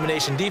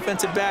 Combination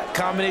defensive back,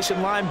 combination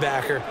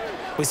linebacker.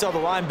 We saw the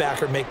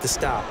linebacker make the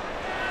stop.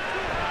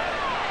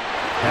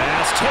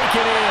 Pass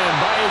taken in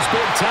by his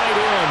big tight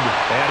end.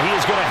 And he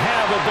is going to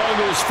have a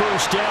Bengals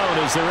first down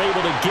as they're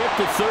able to get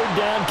the third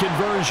down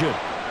conversion.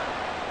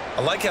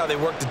 I like how they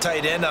work the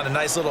tight end on a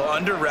nice little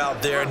under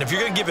route there. And if you're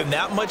going to give him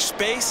that much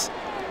space,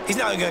 he's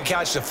not going to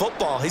catch the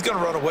football. He's going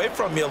to run away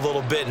from you a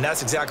little bit, and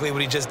that's exactly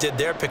what he just did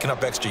there, picking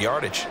up extra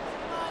yardage.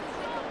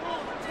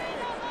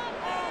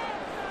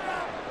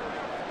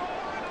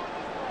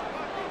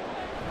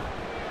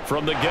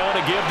 From the gun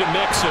to give to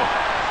Mixon.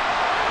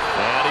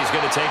 And he's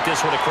going to take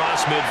this one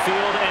across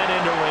midfield and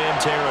into Ram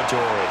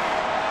territory.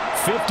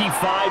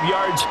 55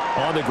 yards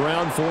on the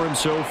ground for him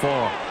so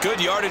far. Good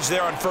yardage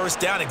there on first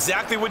down.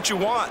 Exactly what you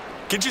want.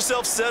 Get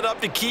yourself set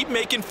up to keep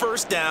making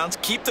first downs,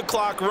 keep the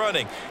clock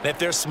running. And if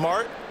they're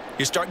smart,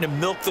 you're starting to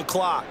milk the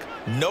clock.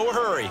 No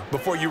hurry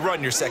before you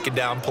run your second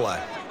down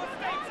play.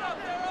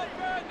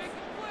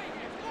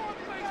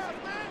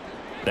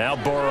 Now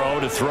Burrow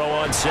to throw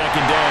on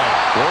second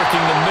down.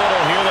 Working the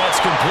middle here. That's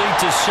complete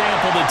to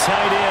Sample, the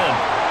tight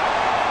end.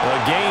 A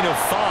gain of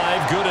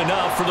 5, good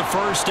enough for the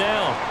first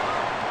down.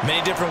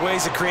 Many different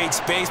ways to create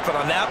space, but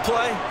on that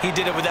play, he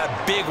did it with that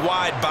big,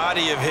 wide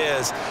body of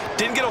his.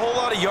 Didn't get a whole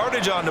lot of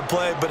yardage on the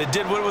play, but it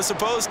did what it was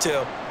supposed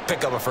to.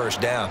 Pick up a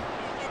first down.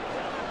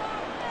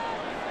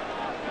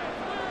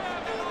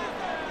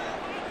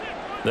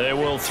 They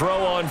will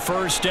throw on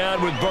first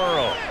down with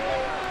Burrow.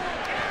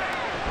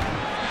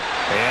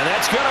 And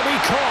that's going to be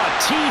caught.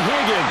 T.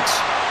 Higgins.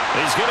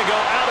 He's going to go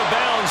out of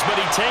bounds,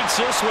 but he takes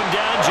this one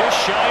down just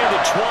shy of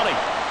the 20.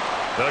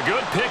 A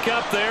good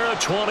pickup there, a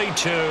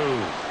 22.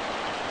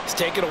 It's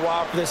taken a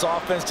while for this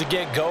offense to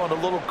get going. A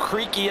little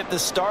creaky at the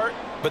start,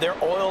 but they're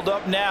oiled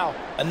up now.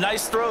 A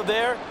nice throw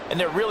there, and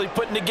they're really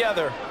putting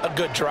together a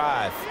good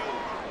drive.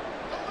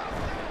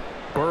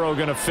 Burrow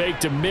going to fake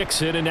to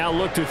mix it and now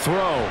look to throw.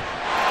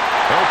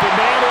 Open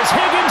man is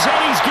Higgins,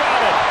 and he's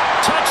got it.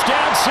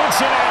 Touchdown,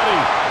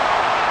 Cincinnati.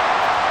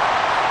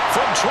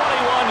 From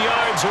 21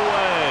 yards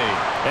away.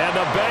 And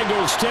the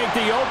Bengals take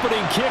the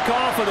opening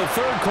kickoff of the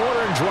third quarter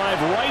and drive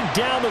right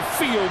down the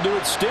field to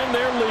extend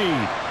their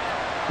lead.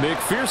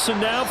 McPherson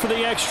now for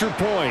the extra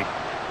point.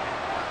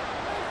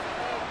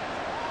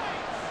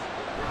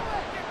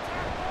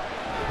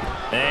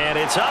 And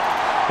it's up.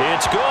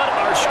 It's good.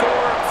 Our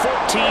score,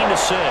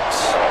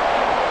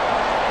 14-6.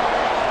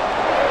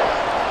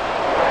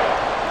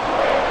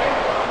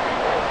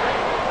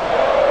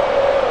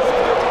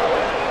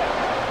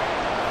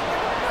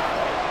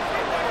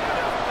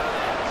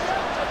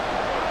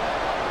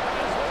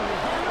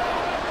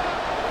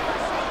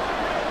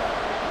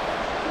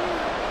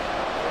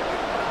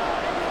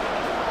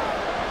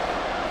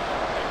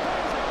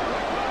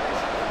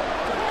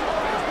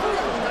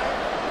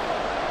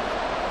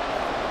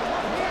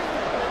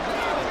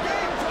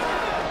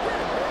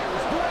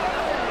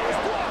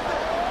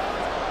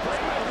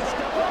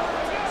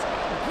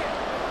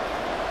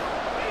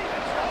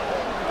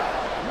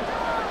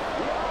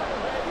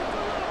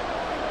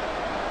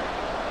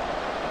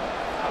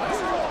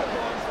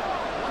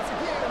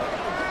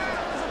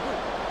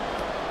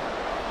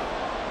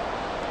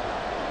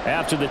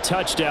 After the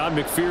touchdown,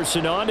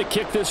 McPherson on to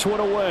kick this one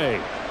away.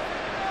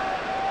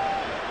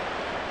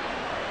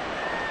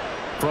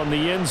 From the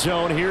end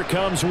zone, here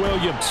comes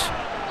Williams.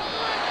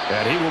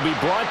 And he will be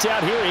brought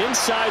down here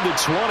inside the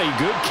 20.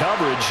 Good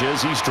coverage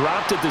as he's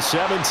dropped at the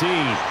 17.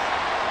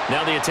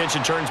 Now the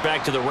attention turns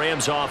back to the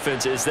Rams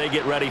offense as they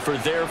get ready for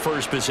their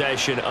first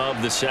possession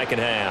of the second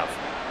half.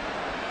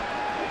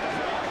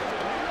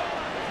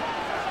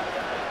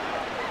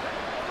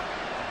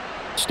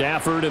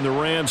 Stafford and the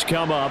Rams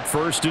come up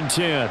 1st and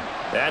 10.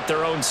 At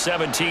their own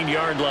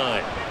 17-yard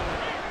line.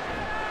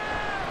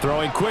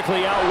 Throwing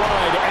quickly out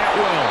wide,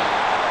 Atwell.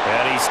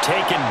 And he's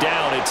taken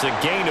down. It's a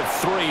gain of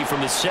 3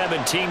 from the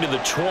 17 to the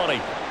 20.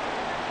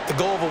 The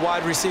goal of a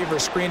wide receiver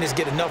screen is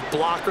get enough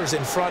blockers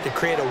in front to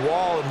create a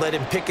wall and let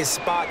him pick his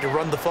spot to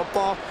run the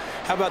football.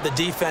 How about the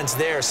defense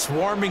there,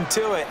 swarming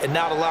to it and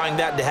not allowing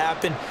that to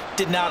happen?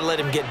 Did not let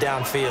him get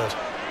downfield.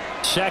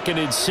 2nd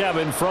and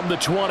 7 from the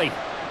 20.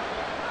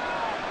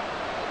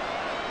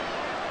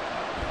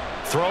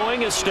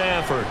 Throwing is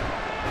Stafford.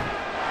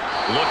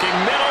 Looking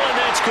middle, and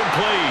that's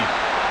complete.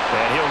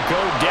 And he'll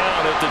go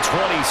down at the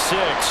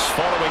 26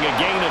 following a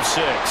gain of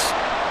 6.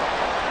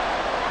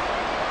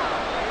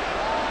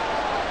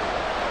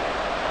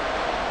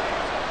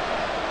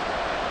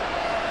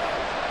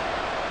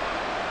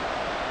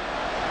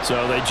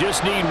 So they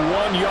just need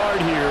 1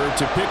 yard here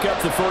to pick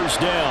up the first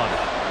down.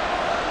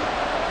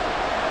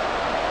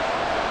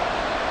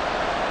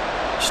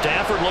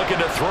 Stafford looking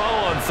to throw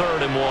on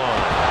 3rd and 1.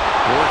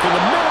 Work in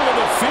the middle of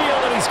the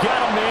field, and he's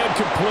got a man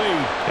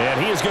complete. And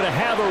he is going to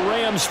have a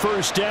Rams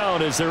first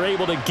down as they're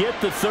able to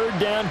get the 3rd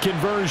down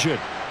conversion.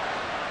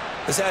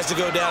 This has to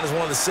go down as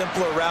one of the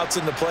simpler routes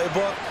in the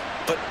playbook,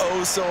 but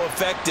oh so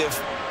effective.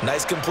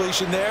 Nice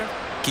completion there.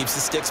 Keeps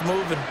the sticks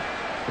moving.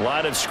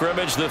 Line of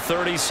scrimmage, the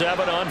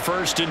 37 on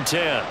 1st and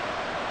 10.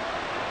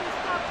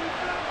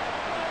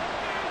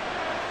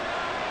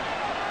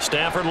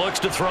 Stafford looks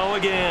to throw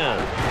again.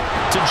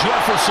 To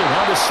Jefferson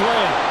on the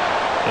slant.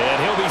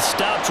 And he'll be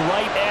stopped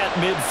right at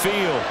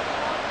midfield.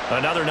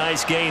 Another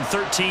nice gain,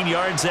 13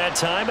 yards that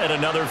time, and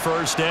another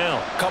first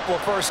down. A couple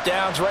of first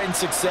downs right in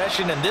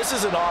succession, and this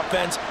is an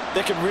offense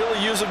that could really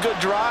use a good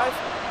drive,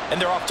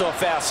 and they're off to a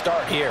fast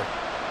start here.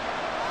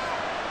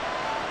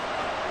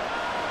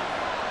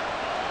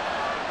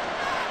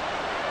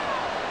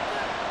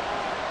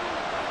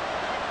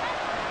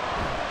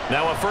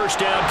 Now a first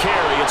down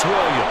carry, it's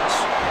Williams.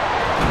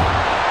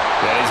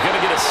 And he's going to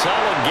get a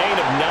solid gain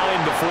of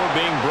 9 before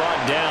being brought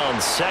down.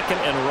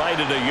 2nd and right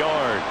at a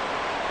yard.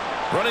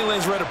 Running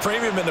lanes were at a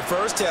premium in the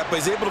first half, but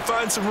he's able to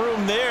find some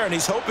room there, and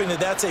he's hoping that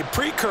that's a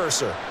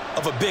precursor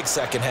of a big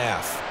second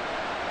half.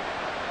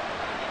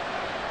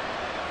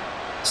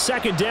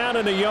 2nd down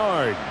and a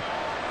yard.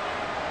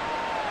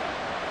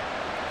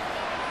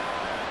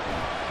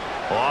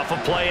 Off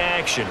of play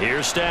action,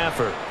 here's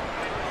Stafford.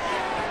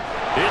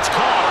 It's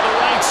caught on the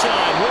right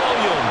side,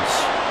 Williams.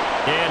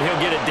 And he'll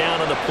get it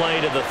down on the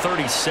play to the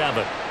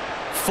 37.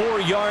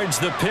 4 yards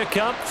the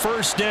pickup,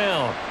 first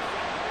down.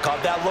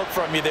 Caught that look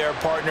from you there,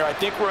 partner. I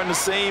think we're on the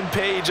same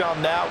page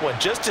on that one.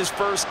 Just his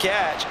first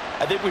catch.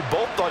 I think we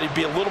both thought he'd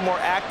be a little more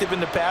active in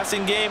the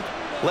passing game.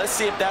 Let's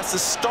see if that's the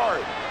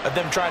start of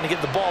them trying to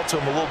get the ball to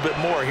him a little bit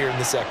more here in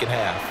the second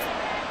half.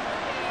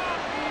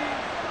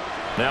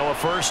 Now a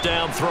first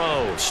down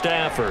throw,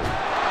 Stafford.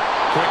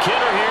 Quick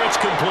hitter here, it's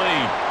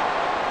complete.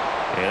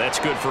 And that's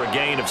good for a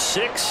gain of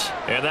 6,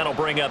 and that'll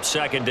bring up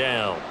 2nd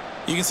down.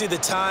 You can see the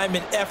time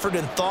and effort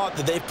and thought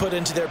that they've put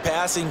into their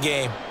passing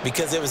game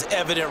because it was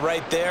evident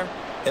right there.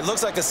 It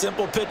looks like a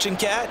simple pitch and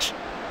catch,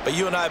 but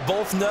you and I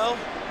both know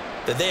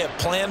that they have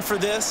planned for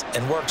this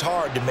and worked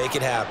hard to make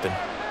it happen.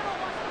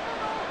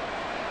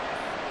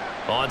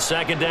 On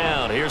 2nd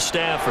down, here's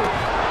Stafford.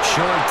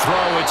 Short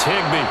throw, it's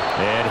Higbee.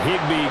 And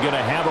Higbee going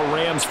to have a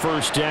Rams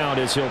first down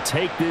as he'll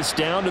take this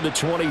down to the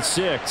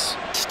 26.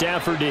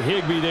 Stafford to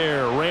Higbee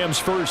there, Rams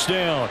first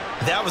down.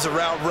 That was a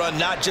route run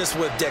not just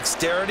with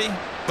dexterity,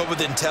 but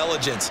with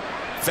intelligence.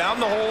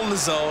 Found the hole in the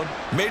zone,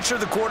 made sure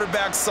the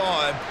quarterback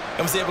saw him,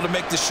 and was able to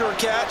make the sure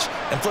catch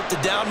and flip the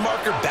down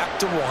marker back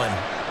to 1.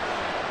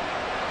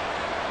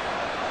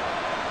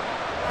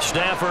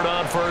 Stafford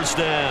on first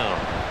down.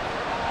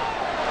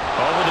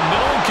 Over the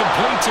middle and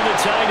complete to the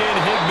tight end,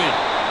 Higbee.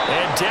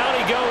 And down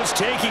he goes,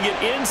 taking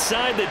it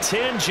inside the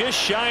 10, just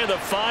shy of the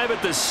 5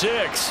 at the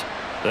 6.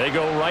 They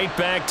go right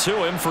back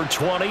to him for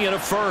 20 and a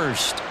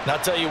first. And I'll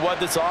tell you what,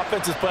 this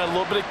offense is playing a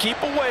little bit of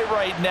keep away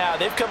right now.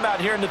 They've come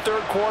out here in the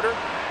 3rd quarter,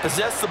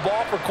 possessed the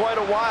ball for quite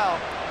a while,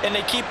 and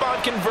they keep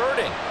on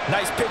converting.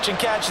 Nice pitch and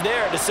catch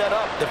there to set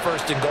up the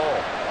 1st and goal.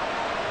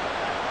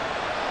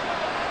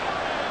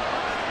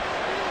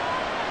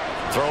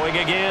 Throwing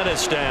again is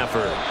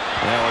Stafford.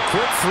 Now a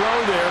quick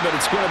throw there, but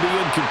it's going to be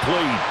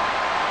incomplete.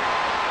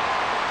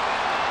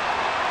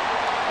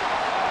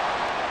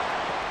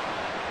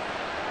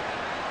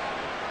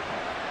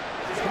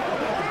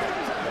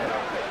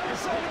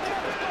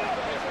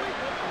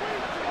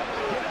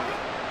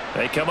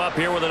 They come up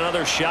here with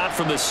another shot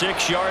from the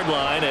 6-yard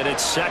line, and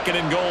it's 2nd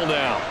and goal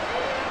now.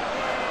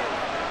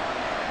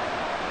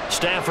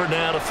 Stafford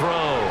now to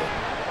throw.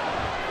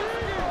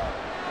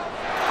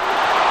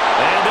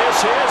 And this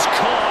is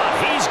caught.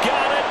 He's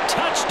got it.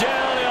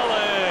 Touchdown,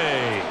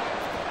 L.A.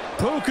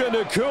 Puka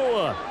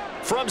Nacua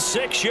from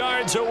 6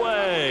 yards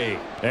away.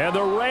 And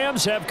the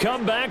Rams have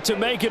come back to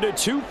make it a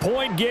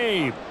 2-point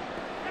game.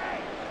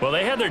 Well,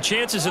 they had their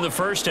chances in the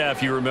first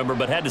half, you remember,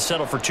 but had to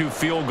settle for 2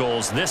 field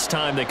goals. This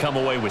time they come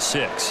away with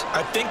 6.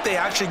 I think they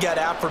actually got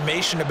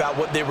affirmation about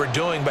what they were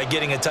doing by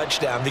getting a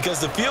touchdown because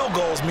the field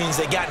goals means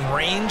they got in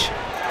range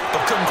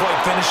but couldn't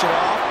quite finish it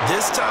off.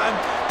 This time,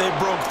 they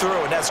broke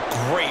through, and that's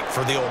great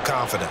for the old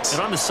confidence.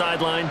 And on the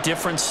sideline,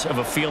 difference of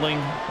a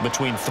feeling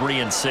between 3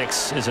 and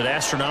 6, is it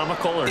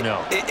astronomical or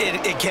no?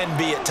 It can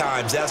be at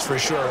times, that's for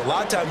sure. A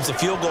lot of times the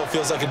field goal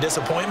feels like a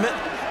disappointment.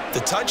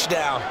 The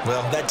touchdown,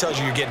 well, that tells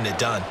you you're getting it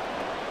done.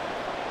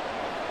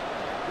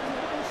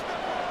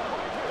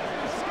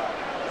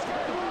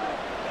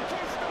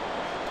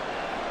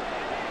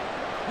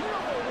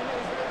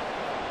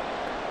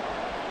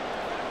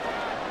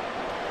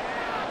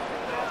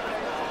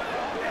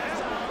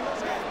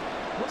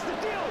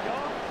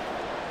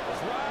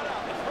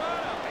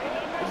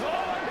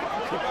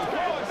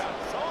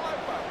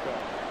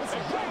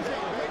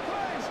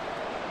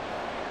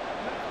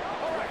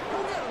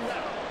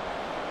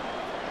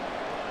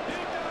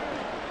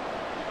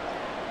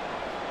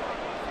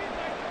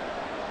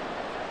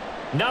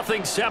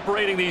 Nothing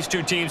separating these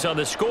two teams on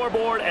the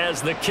scoreboard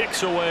as the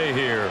kick's away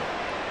here.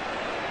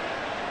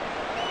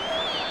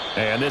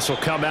 And this will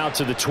come out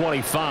to the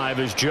 25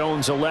 as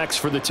Jones elects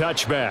for the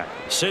touchback.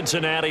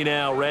 Cincinnati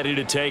now ready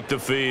to take the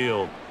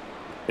field.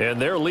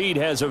 And their lead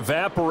has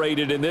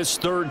evaporated in this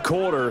third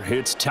quarter.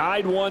 It's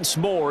tied once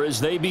more as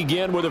they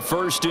begin with a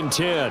 1st and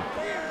 10.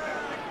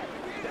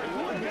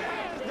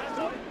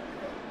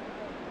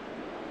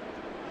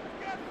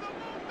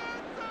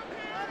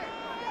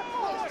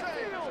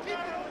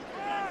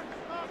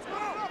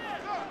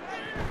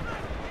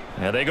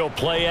 And they go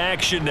play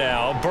action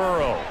now.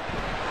 Burrow.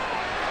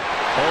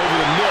 Over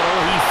the middle,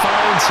 he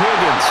finds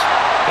Higgins.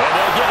 And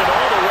they'll get it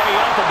all the way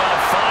up about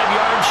 5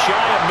 yards shy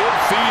of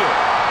midfield.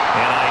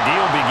 An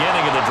ideal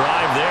beginning of the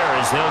drive there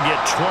as they'll get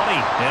 20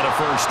 and a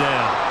 1st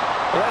down.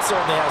 Well, that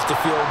certainly has to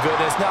feel good.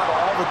 It's not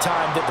all the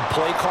time that the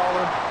play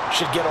caller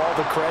should get all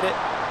the credit.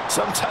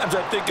 Sometimes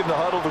I think in the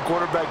huddle, the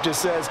quarterback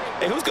just says,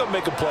 hey, who's going to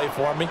make a play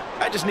for me?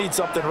 I just need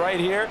something right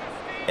here.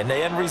 And the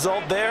end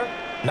result there,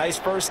 nice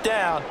 1st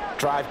down.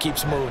 Drive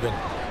keeps moving.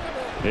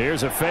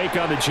 Here's a fake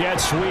on the jet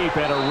sweep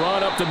and a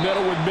run up the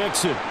middle with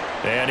Mixon.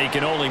 And he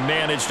can only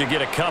manage to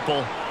get a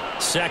couple.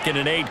 2nd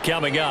and 8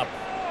 coming up.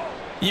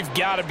 You've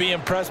got to be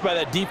impressed by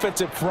that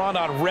defensive front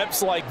on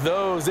reps like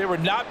those. They were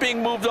not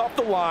being moved off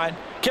the line,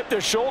 kept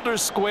their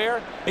shoulders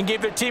square, and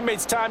gave their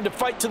teammates time to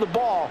fight to the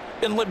ball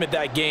and limit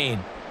that gain.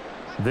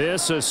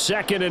 This a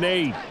 2nd and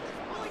 8.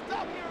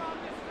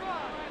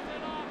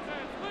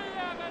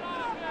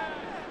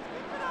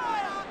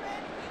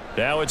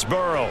 Now it's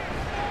Burrow.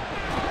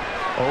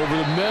 Over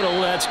the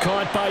middle, that's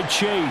caught by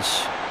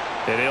Chase.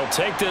 And he'll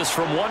take this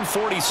from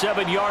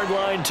 147-yard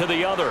line to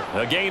the other.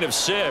 A gain of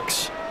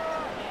 6.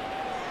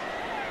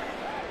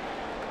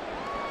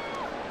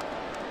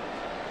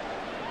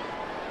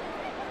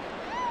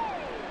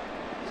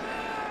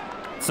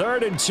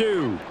 Third and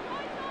 2.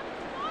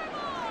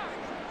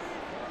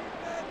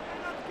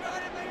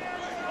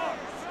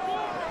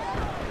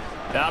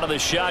 Out of the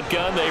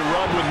shotgun, they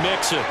run with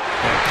Mixon.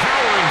 And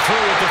powering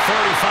through at the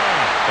 35.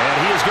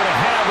 And he is going to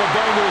have a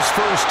Bengals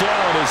 1st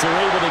down as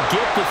they're able to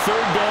get the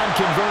 3rd down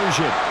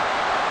conversion.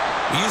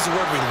 We use the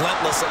word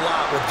relentless a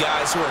lot with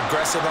guys who are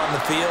aggressive on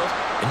the field.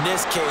 In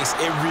this case,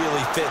 it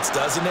really fits,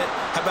 doesn't it?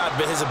 How about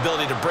his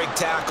ability to break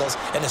tackles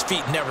and his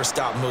feet never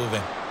stop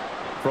moving?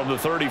 From the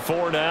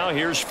 34 now,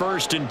 here's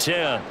 1st and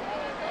 10.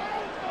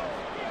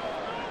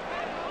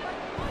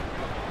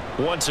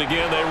 Once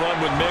again, they run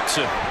with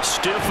Mixon.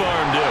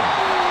 Stiff-armed him.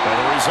 And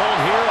the result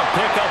here, a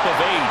pickup of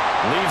 8.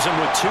 Leaves him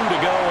with 2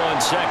 to go on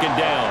 2nd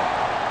down.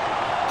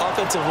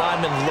 Offensive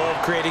linemen love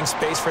creating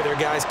space for their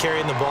guys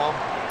carrying the ball.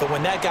 But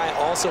when that guy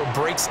also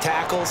breaks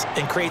tackles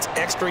and creates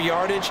extra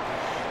yardage,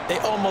 they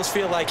almost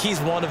feel like he's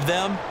one of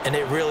them, and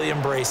they really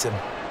embrace him.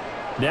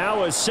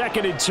 Now a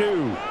 2nd and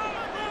 2.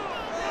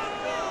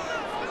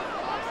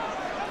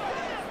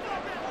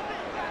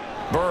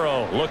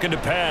 Burrow looking to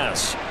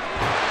pass.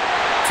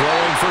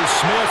 Throwing for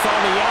Smith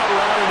on the out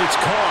route, and it's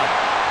caught.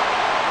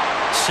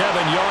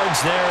 7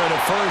 yards there and a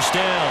 1st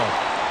down.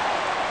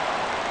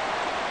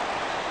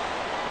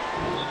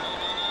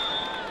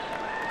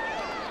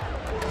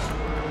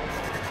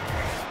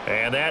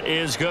 And that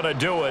is going to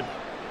do it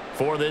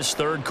for this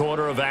third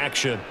quarter of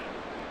action.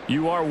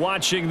 You are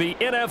watching the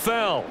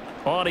NFL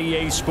on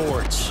EA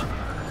Sports.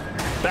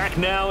 Back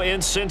now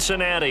in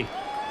Cincinnati.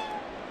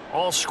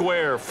 All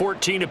square,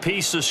 14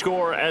 apiece to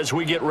score as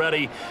we get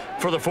ready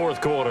for the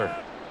 4th quarter.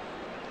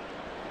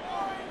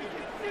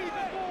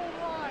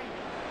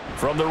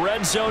 From the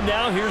red zone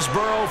now, here's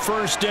Burrow,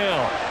 1st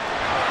down.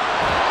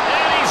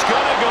 And he's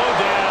going to go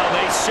down.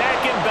 They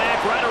sack him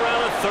back right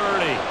around the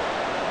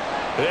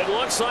 30. It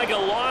looks like a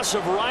loss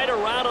of right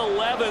around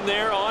 11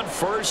 there on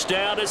 1st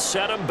down to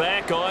set him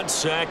back on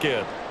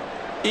 2nd.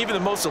 Even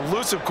the most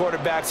elusive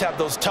quarterbacks have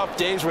those tough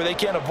days where they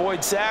can't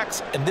avoid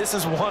sacks, and this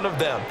is one of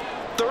them.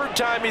 3rd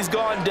time he's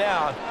gone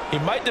down. He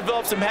might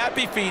develop some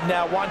happy feet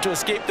now, want to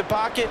escape the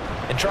pocket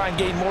and try and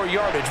gain more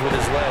yardage with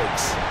his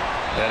legs.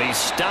 And he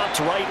stopped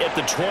right at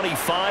the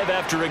 25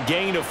 after a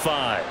gain of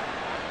 5.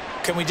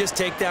 Can we just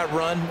take that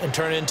run and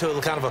turn it into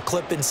a kind of a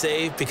clip and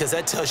save? Because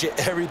that tells you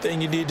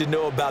everything you need to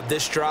know about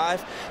this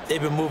drive.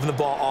 They've been moving the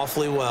ball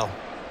awfully well.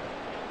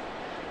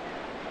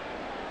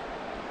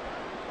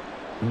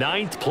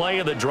 Ninth play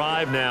of the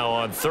drive now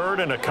on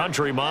 3rd and a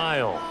country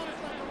mile.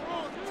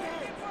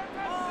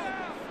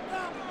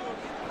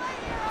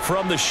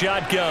 From the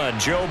shotgun,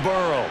 Joe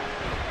Burrow.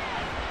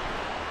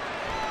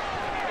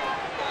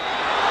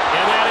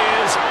 And that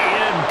is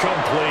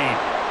incomplete.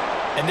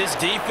 And this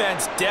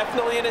defense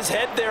definitely in his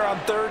head there on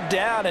 3rd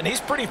down, and he's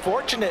pretty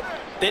fortunate.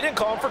 They didn't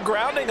call him for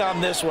grounding on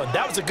this one.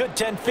 That was a good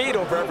 10 feet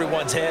over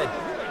everyone's head.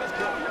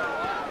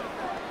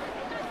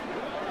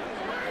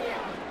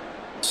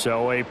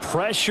 So a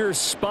pressure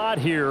spot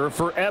here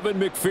for Evan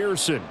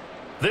McPherson.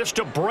 This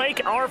to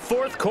break our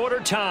 4th quarter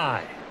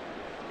tie.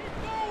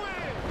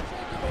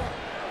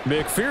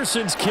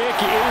 McPherson's kick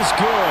is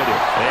good.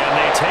 And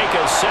they take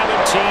a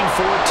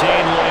 17-14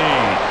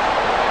 lead.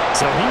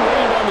 So he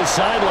waited on the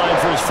sideline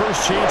for his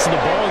first chance in the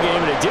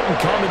ballgame, and it didn't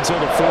come until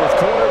the 4th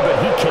quarter, but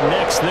he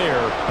connects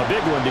there. A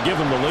big one to give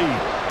him the lead.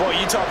 Boy,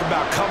 you talk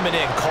about coming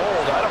in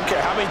cold. I don't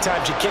care how many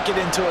times you kick it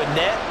into a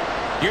net.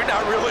 You're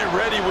not really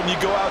ready when you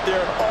go out there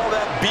and all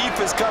that beef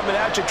is coming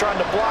at you trying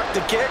to block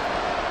the kick.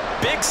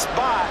 Big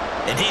spot,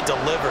 and he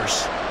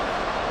delivers.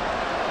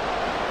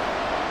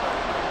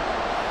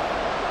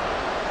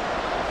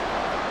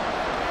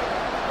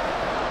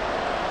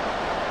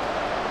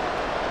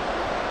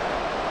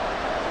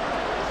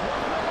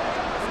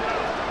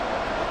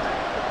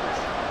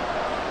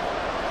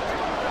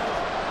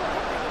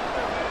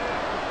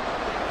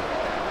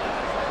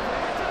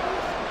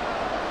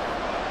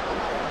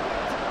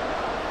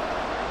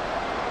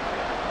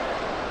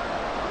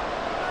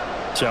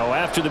 So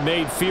after the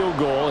made field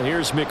goal,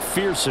 here's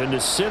McPherson to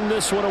send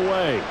this one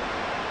away.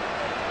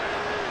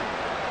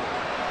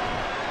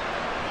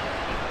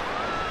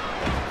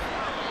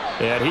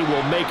 And he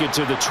will make it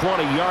to the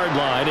 20-yard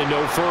line and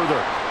no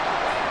further.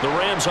 The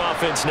Rams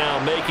offense now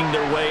making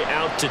their way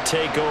out to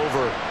take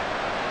over.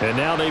 And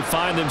now they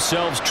find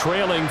themselves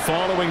trailing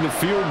following the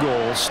field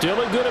goal. Still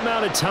a good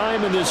amount of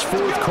time in this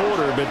 4th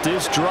quarter, but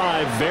this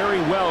drive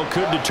very well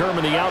could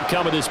determine the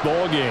outcome of this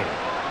ball game.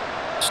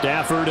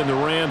 Stafford and the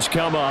Rams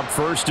come up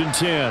 1st and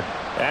 10.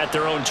 At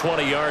their own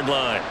 20-yard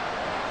line.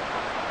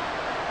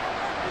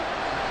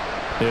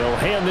 They'll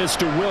hand this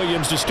to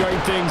Williams to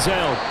start things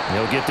out.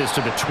 He'll get this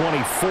to the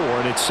 24,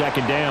 and it's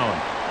 2nd down.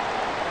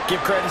 Give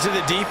credit to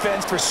the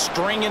defense for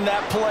stringing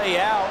that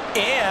play out,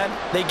 and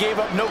they gave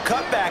up no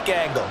cutback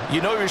angle. You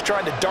know he was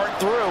trying to dart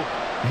through.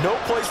 No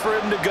place for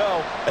him to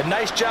go. A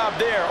nice job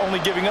there, only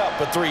giving up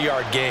a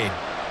 3-yard gain.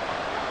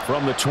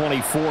 From the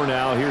 24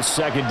 now, here's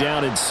 2nd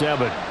down and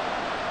 7.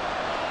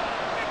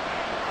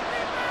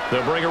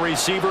 They'll bring a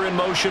receiver in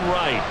motion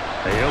right.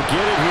 He'll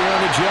get it here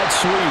on the jet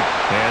sweep.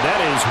 And that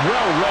is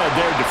well read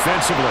there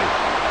defensively.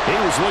 He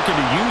was looking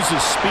to use his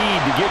speed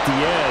to get the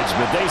edge,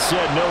 but they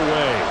said no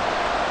way.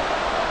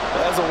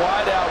 As a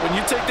wideout, when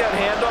you take that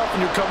handoff and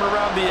you're coming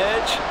around the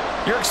edge,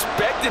 you're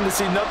expecting to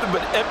see nothing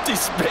but empty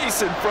space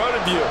in front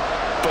of you.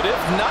 But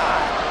if not...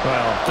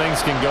 Well,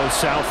 things can go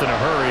south in a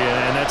hurry,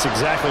 and that's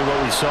exactly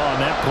what we saw in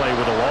that play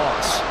with a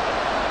loss.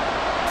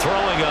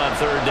 Throwing on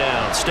 3rd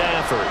down,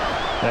 Stafford.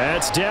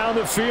 That's down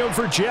the field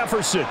for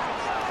Jefferson. And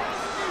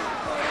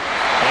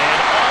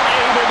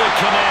unable to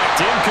connect,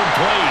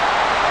 incomplete.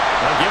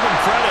 Now give them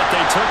credit,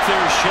 they took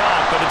their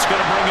shot, but it's going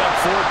to bring up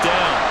 4th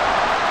down.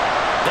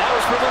 That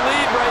was for the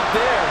lead right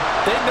there.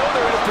 They know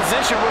they're in a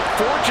position where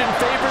fortune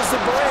favors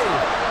the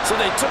brave. So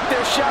they took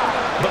their shot,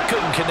 but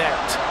couldn't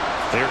connect.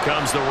 Here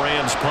comes the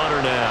Rams punter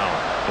now,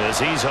 as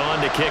he's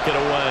on to kick it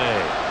away.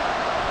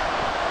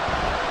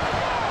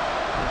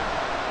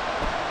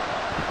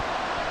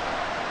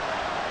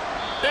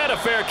 And a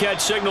fair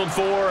catch signaled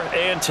for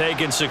and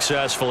taken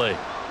successfully.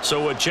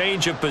 So a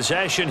change of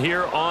possession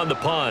here on the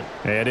punt.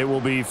 And it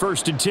will be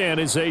 1st and 10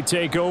 as they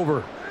take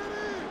over.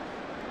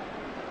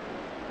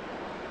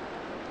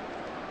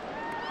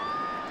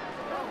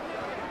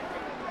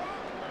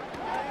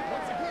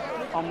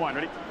 On 1,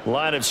 ready?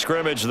 Line of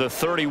scrimmage, the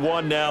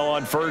 31 now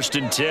on 1st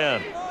and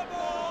 10.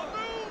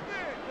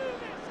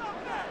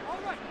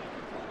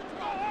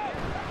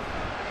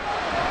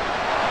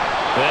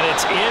 And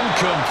it's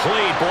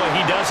incomplete. Boy,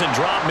 he doesn't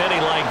drop many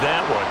like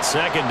that one.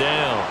 2nd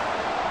down.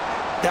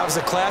 That was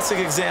a classic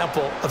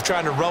example of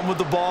trying to run with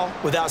the ball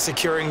without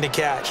securing the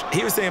catch.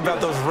 He was thinking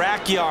about those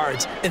rack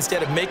yards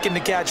instead of making the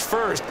catch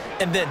first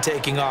and then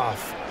taking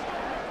off.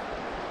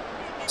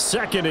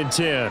 2nd and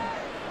 10.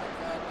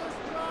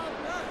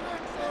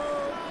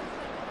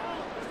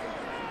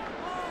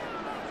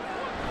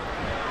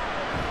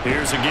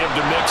 Here's a give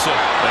to Mixon.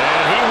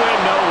 And he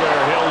went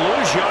nowhere. He'll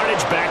lose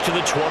yardage back to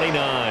the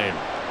 29.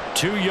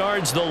 2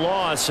 yards the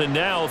loss, and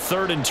now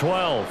 3rd and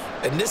 12.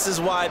 And this is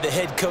why the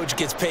head coach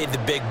gets paid the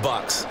big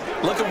bucks.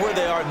 Look at where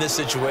they are in this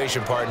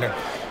situation, partner.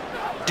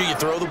 Do you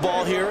throw the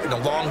ball here in a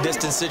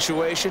long-distance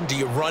situation? Do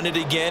you run it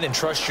again and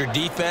trust your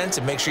defense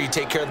and make sure you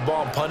take care of the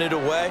ball and punt it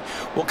away?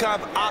 What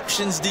kind of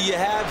options do you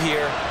have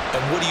here,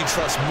 and what do you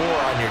trust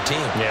more on your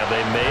team? Yeah,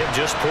 they may have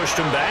just pushed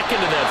him back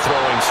into that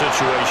throwing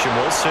situation.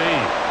 We'll see.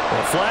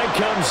 The flag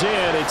comes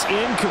in. It's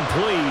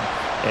incomplete.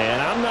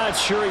 And I'm not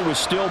sure he was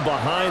still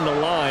behind the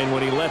line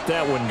when he let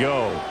that one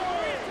go.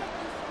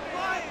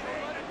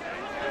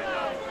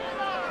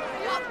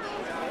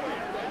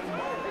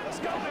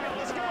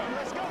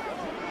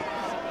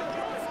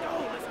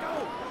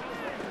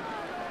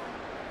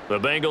 The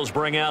Bengals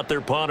bring out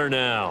their punter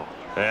now,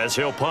 as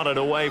he'll punt it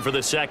away for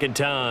the second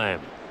time.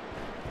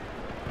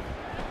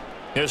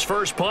 His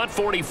first punt,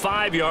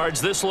 45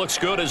 yards. This looks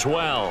good as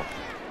well.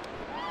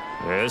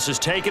 This is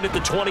taken at the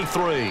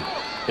 23.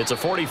 It's a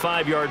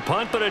 45-yard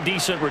punt, but a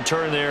decent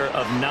return there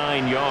of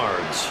 9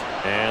 yards.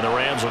 And the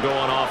Rams will go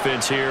on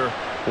offense here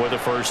with a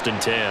 1st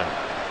and 10.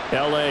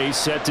 L.A.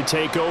 set to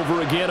take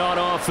over again on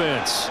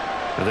offense.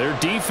 Their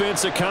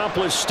defense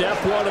accomplished step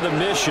 1 of the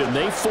mission.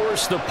 They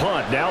forced the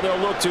punt. Now they'll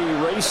look to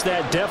erase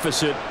that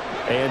deficit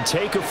and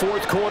take a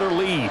 4th quarter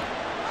lead.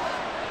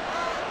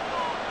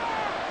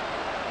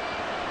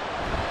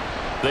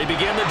 They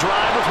begin the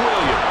drive with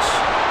Williams.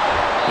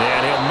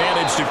 And he'll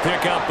manage to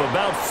pick up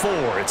about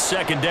 4. It's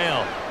 2nd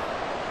down.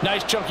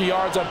 Nice chunky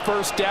yards on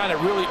 1st down. It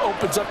really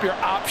opens up your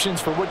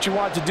options for what you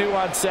want to do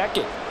on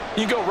 2nd.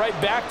 You go right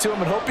back to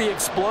him and hope he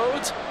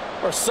explodes,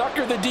 or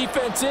sucker the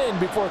defense in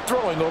before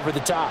throwing over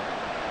the top.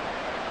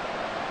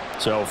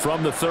 So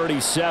from the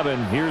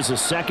 37, here's a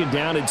 2nd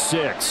down and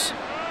 6.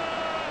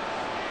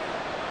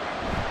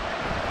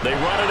 They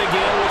run it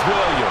again with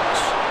Williams.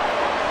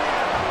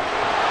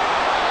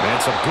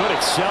 And some good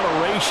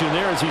acceleration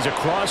there as he's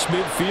across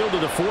midfield to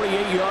the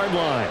 48-yard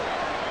line.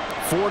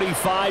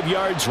 45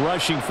 yards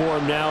rushing for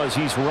him now as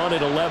he's run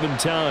it 11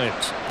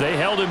 times. They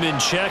held him in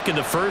check in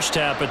the first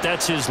half, but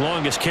that's his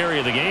longest carry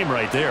of the game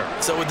right there.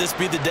 So would this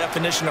be the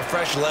definition of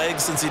fresh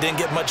legs since he didn't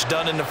get much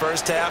done in the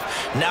first half?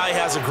 Now he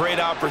has a great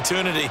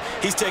opportunity.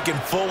 He's taking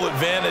full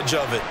advantage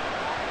of it.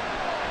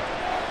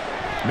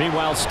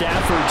 Meanwhile,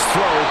 Stafford's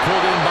throw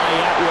pulled in by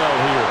Atwell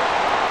here.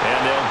 And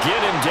they'll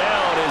get him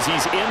down as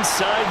he's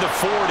inside the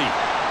 40.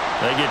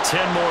 They get 10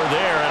 more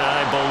there, and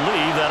I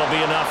believe that'll be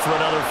enough for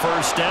another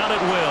 1st down at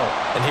will.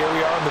 And here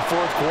we are in the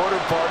 4th quarter,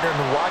 partner,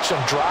 and watch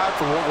them drive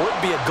for what would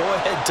be a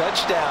go-ahead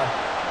touchdown.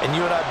 And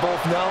you and I both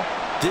know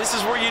this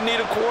is where you need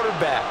a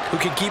quarterback who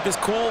can keep his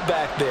cool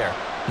back there.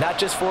 Not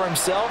just for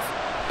himself,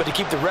 but to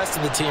keep the rest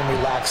of the team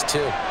relaxed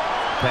too.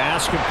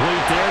 Pass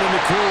complete there to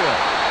Nacua.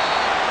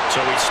 So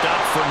he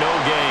stopped for no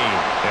gain,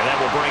 and that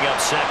will bring up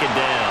 2nd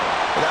down.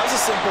 Well, that was a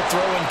simple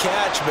throw and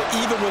catch, but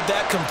even with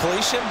that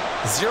completion,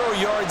 0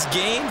 yards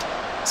gained,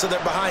 so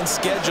they're behind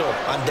schedule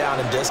on down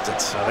and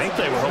distance. I think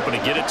they were hoping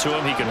to get it to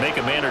him. He could make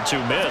a man or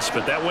two miss,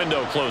 but that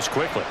window closed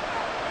quickly.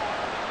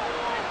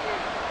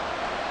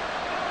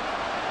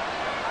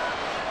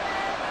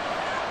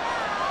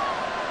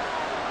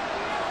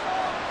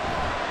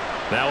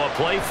 Now a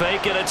play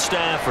fake it at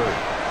Stafford.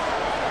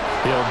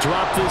 He'll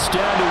drop this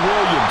down to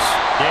Williams,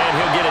 and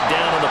he'll get it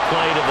down on the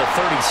play to the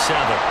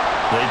 37.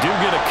 They do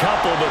get a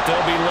couple, but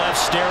they'll be left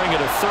staring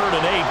at a 3rd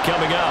and 8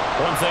 coming up.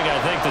 One thing I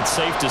think that's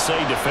safe to say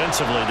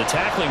defensively, the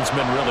tackling's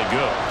been really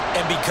good.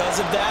 And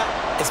because of that,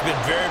 it's been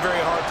very,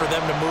 very hard for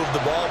them to move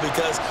the ball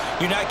because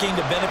you're not getting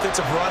the benefits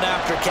of run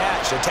after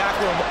catch. They're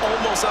tackling them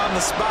almost on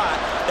the spot.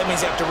 That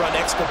means you have to run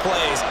extra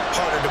plays,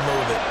 harder to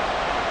move it.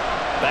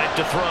 Back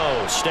to throw,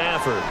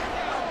 Stafford.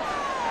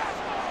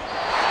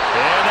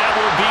 And that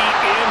will be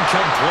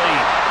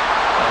incomplete.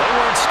 Well, they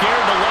weren't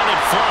scared to let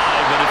it fly,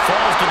 but it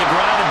falls to the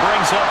ground and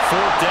brings up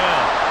 4th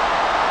down.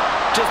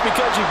 Just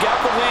because you got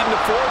the lead in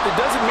the 4th, it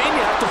doesn't mean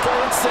you have to play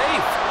it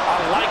safe.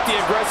 I like the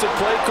aggressive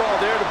play call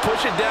there to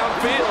push it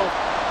downfield.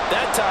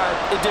 That time,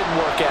 it didn't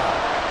work out.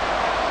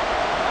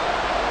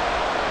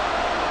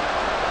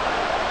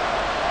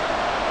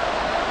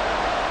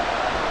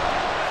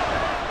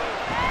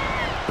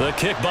 The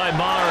kick by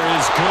Maher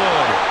is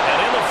good. And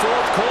in the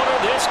 4th quarter,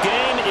 this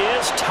game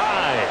is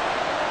tied.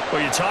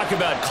 Well, you talk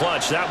about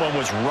clutch. That one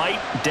was right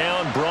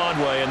down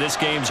Broadway, and this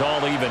game's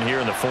all even here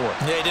in the 4th.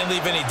 Yeah, he didn't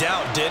leave any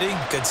doubt, did he?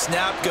 Good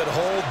snap, good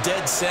hold,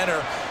 dead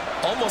center.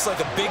 Almost like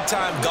a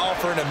big-time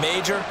golfer in a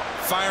major,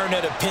 firing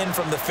at a pin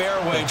from the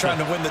fairway, trying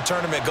to win the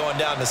tournament going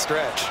down the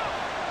stretch.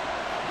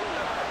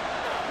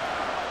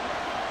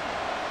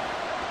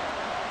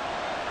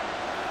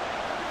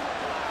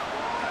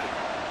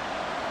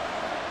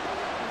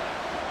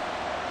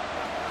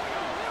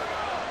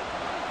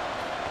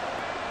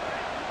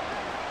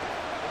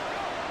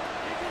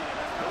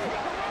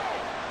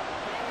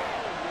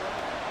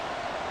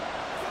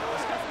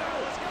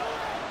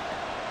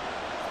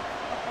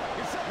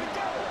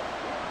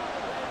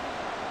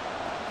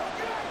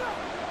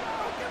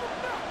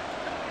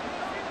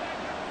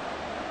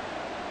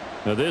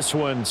 Now this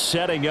one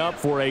setting up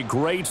for a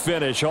great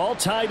finish. All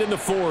tied in the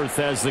 4th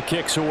as the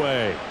kick's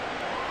away.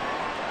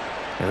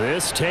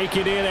 This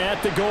taken in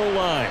at the goal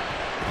line.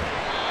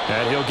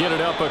 And he'll get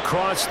it up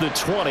across the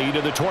 20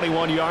 to the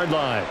 21-yard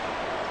line.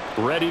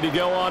 Ready to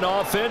go on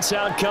offense.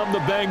 Out come the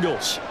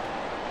Bengals.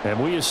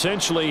 And we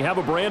essentially have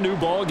a brand new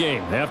ball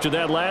game. After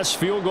that last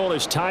field goal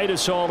has tied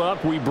us all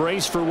up, we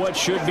brace for what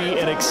should be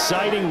an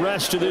exciting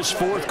rest of this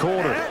 4th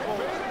quarter.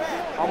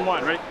 On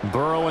one, right?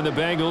 Burrow and the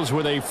Bengals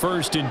with a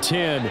 1st and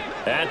 10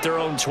 at their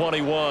own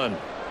 21.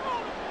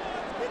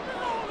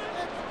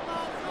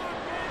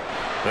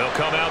 They'll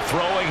come out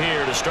throwing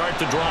here to start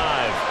the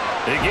drive.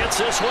 He gets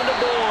this one to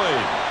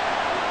Boyd.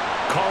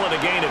 call it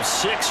a gain of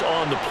 6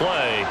 on the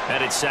play,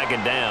 and it's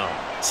second down.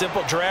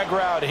 Simple drag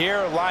route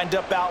here, lined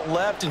up out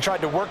left and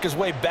tried to work his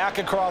way back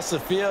across the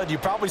field. You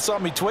probably saw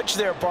me twitch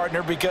there,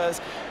 partner,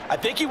 because I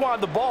think he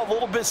wanted the ball a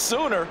little bit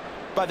sooner.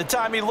 By the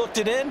time he looked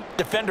it in,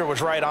 defender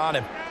was right on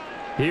him.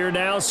 Here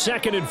now,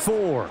 2nd and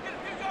 4.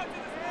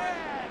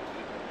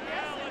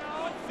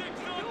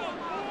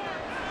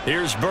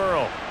 Here's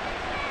Burrow.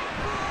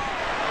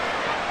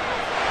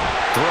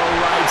 Throw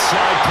right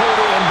side, pulled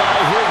in by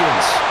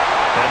Higgins.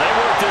 And they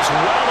work this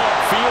well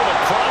upfield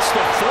across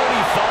the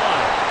 45.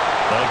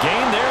 A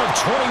gain there of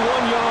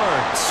 21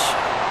 yards.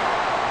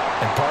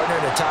 And partner,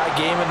 in a tie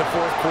game in the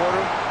fourth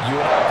quarter, you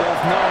and I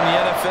both know in the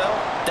NFL,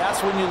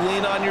 that's when you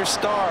lean on your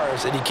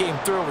stars. And he came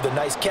through with a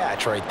nice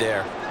catch right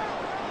there.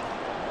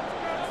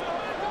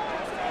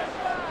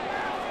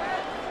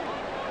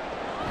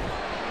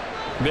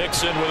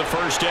 Mixon with a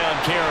first down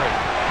carry.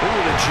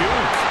 Ooh, the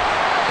juke.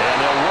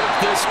 And they'll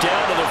work this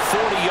down to the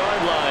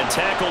 40-yard line.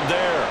 Tackled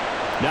there.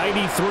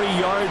 93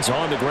 yards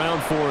on the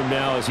ground for him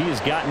now as he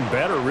has gotten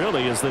better,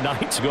 really, as the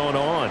night's going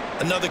on.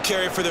 Another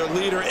carry for their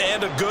leader,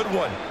 and a good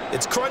one.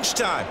 It's crunch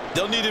time.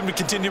 They'll need him to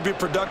continue to be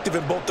productive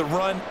in both the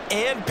run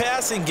and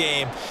passing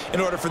game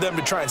in order for them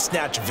to try and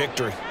snatch a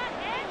victory.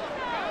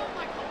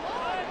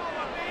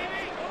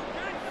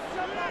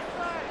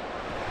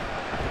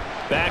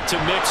 Back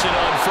to Mixon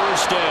on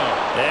first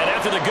down. And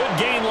after the good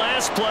gain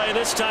last play,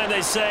 this time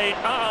they say,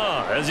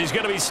 as he's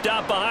going to be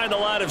stopped behind the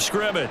line of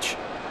scrimmage.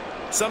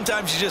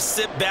 Sometimes you just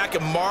sit back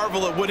and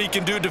marvel at what he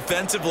can do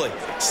defensively.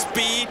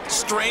 Speed,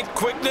 strength,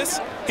 quickness,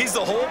 he's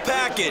the whole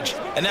package.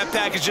 And that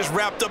package just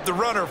wrapped up the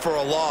runner for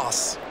a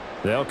loss.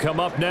 They'll come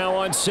up now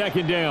on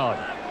 2nd down.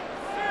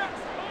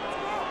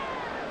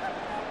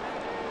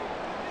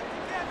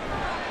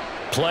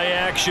 Play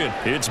action.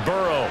 It's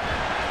Burrow.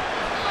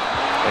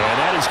 And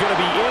that is going to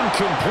be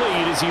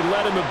incomplete as he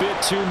led him a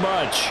bit too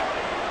much.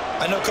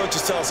 I know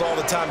coaches tell us all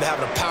the time that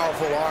having a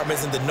powerful arm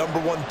isn't the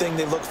 #1 thing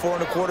they look for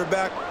in a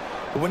quarterback.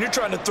 But when you're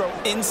trying to throw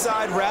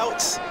inside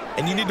routes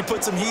and you need to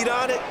put some heat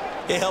on it,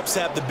 it helps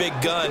have the big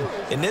gun.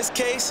 In this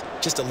case,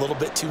 just a little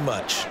bit too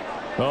much.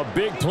 A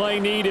big play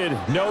needed,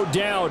 no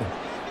doubt.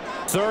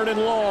 3rd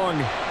and long.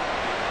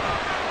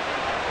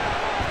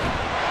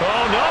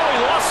 Oh, no, he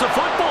lost the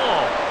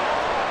football.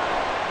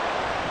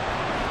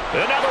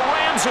 And now the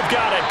Rams have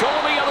got it,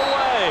 going the other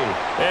way.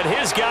 And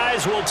his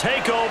guys will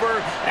take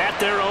over at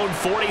their own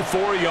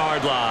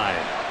 44-yard line.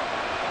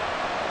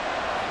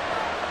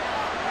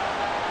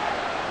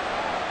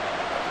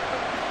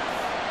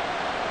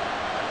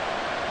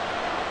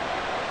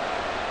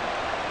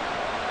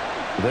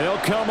 They'll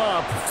come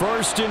up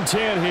 1st and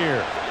 10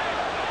 here.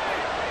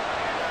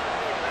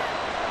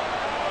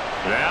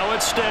 Now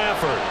it's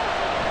Stafford.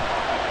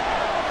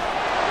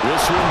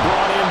 This one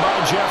brought in by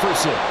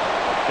Jefferson.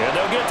 And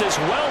they'll get this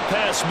well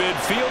past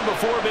midfield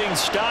before being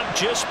stopped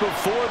just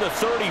before the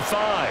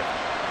 35.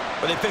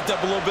 But they picked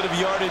up a little bit of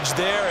yardage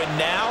there, and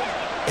now,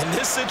 in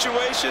this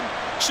situation,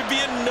 should be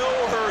in no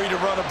hurry to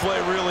run a play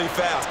really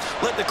fast.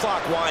 Let the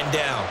clock wind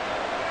down.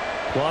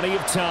 Plenty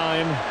of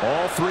time.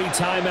 All 3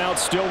 timeouts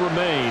still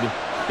remain.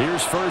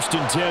 Here's 1st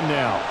and 10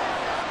 now.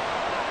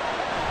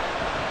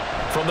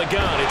 From the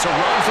gun, it's a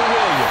run for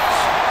Williams.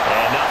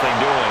 And nothing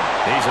doing.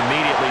 He's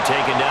immediately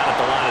taken down at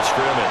the line of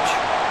scrimmage.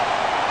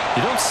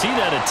 You don't see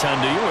that a ton,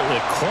 do you? Or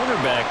the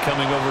cornerback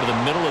coming over to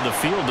the middle of the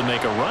field to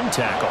make a run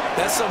tackle.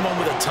 That's someone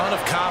with a ton of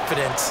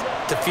confidence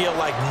to feel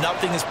like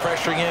nothing is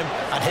pressuring him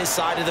on his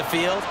side of the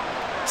field.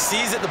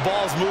 Sees that the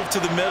ball's moved to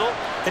the middle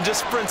and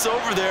just sprints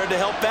over there to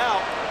help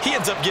out. He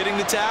ends up getting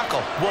the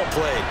tackle. Well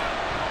played.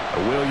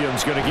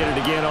 Williams going to get it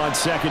again on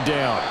 2nd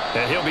down.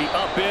 And he'll be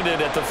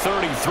upended at the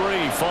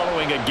 33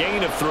 following a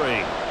gain of 3.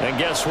 And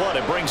guess what?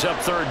 It brings up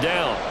 3rd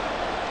down.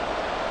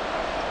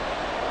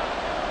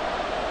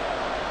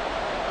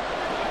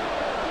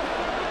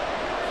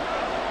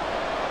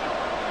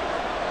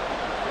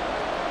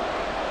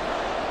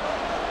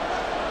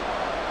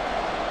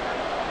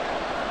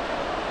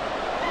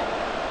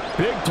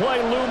 Big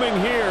play looming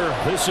here.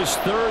 This is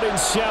 3rd and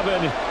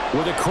 7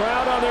 with a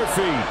crowd on their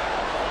feet.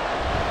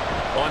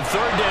 On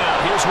 3rd down,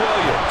 here's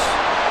Williams.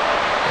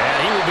 And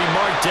he will be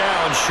marked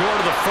down short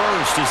of the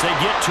 1st as they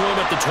get to him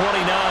at the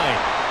 29.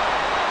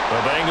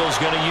 The Bengals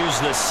going to use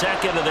the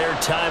 2nd of their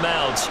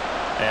timeouts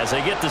as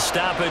they get the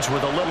stoppage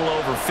with a little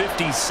over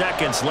 50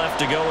 seconds left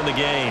to go in the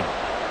game.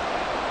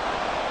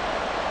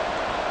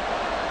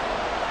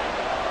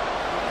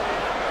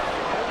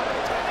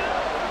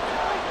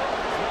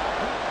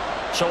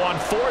 So on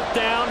 4th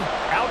down,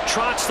 out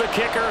trots the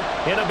kicker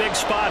in a big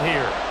spot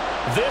here.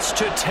 This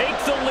to take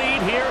the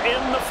lead here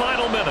in the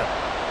final minute.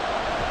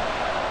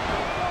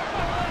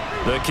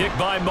 The kick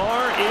by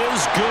Marr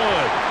is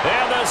good.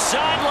 And the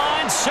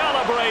sideline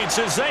celebrates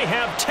as they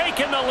have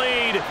taken the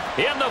lead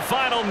in the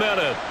final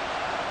minute.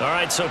 All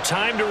right, so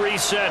time to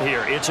reset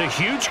here. It's a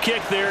huge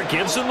kick there,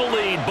 gives them the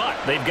lead, but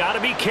they've got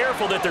to be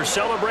careful that their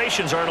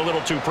celebrations aren't a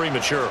little too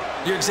premature.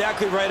 You're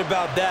exactly right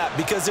about that,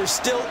 because there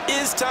still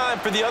is time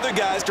for the other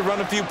guys to run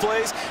a few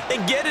plays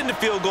and get into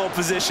field goal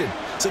position.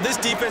 So this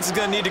defense is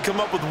going to need to come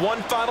up with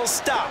one final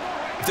stop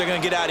if they're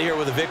going to get out of here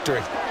with a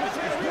victory.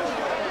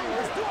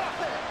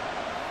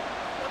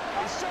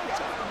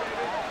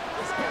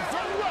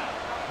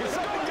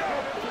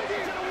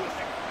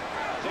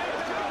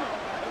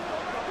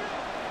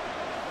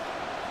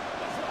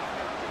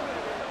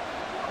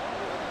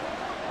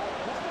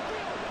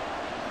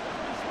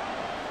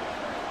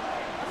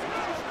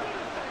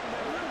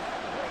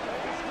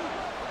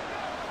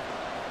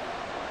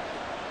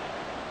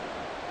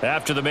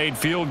 After the made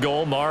field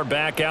goal, Marr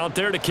back out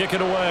there to kick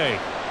it away.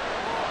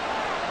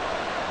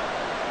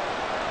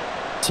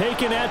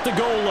 Taken at the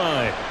goal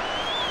line.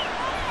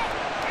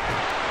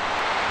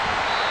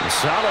 A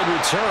solid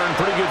return,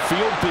 pretty good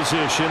field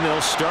position.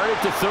 They'll start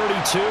at the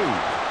 32.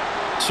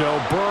 So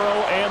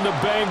Burrow and the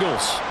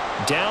Bengals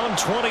down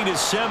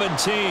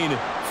 20-17,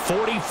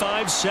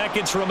 45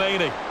 seconds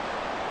remaining.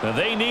 Now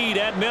they need,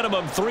 at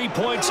minimum, 3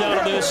 points out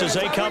of this as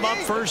they come up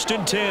 1st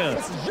and 10.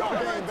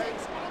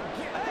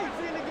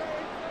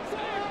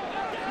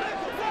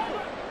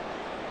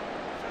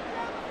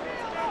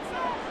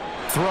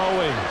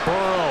 Throwing,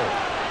 Burrow.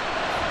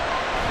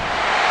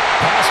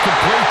 Pass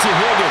complete to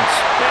Higgins.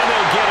 And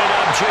they'll get it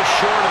up just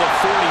short of the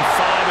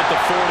 45 at the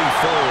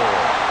 44.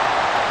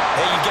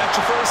 Hey, you got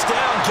your first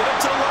down. Get up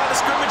to the line of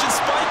scrimmage and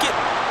spike it.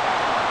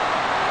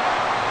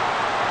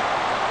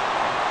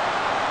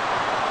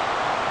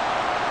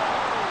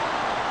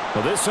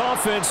 Well, this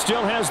offense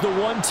still has the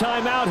one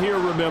timeout here,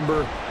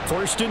 remember.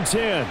 1st and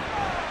 10.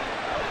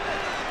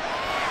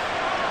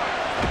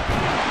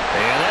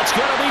 And that's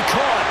going to be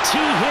caught. T.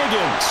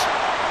 Higgins.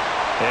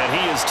 And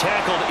he is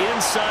tackled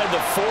inside the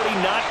 40,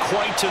 not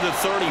quite to the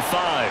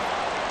 35.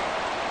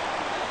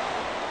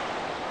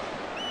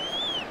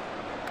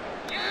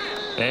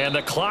 And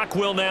the clock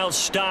will now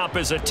stop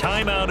as a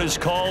timeout is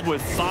called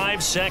with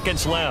 5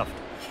 seconds left.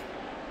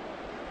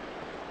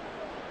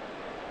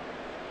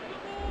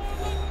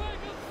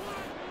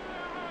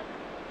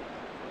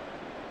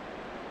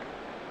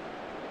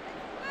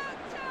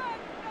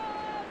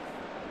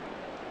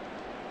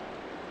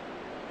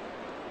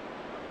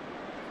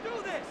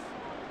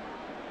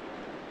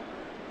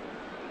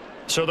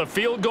 So the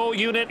field goal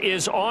unit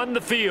is on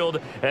the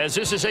field as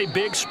this is a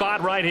big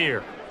spot right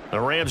here. The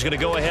Rams going to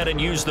go ahead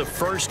and use the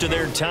first of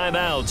their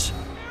timeouts.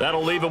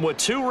 That'll leave them with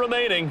 2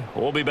 remaining.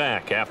 We'll be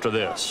back after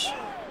this.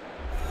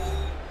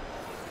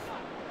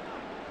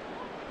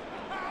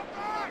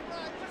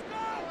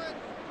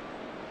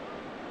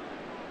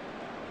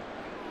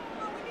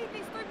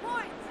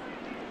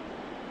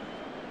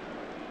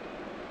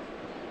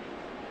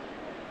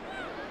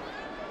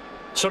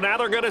 So now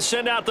they're going to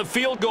send out the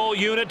field goal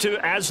unit to,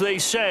 as they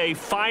say,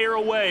 fire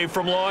away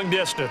from long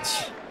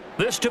distance.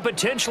 This to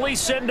potentially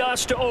send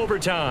us to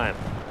overtime.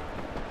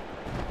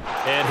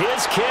 And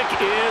his kick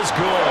is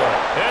good.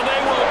 And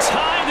they will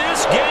tie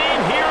this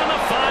game here in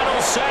the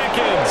final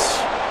seconds.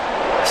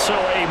 So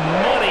a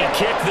money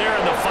kick there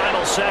in the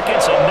final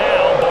seconds. And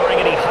now, barring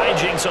any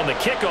hijinks on the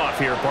kickoff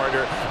here,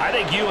 partner, I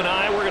think you and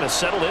I, we're going to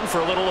settle in for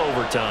a little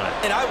overtime.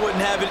 And I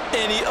wouldn't have it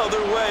any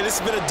other way. This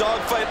has been a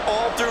dogfight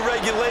all through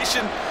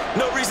regulation.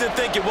 No reason to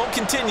think it won't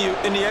continue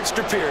in the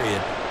extra period.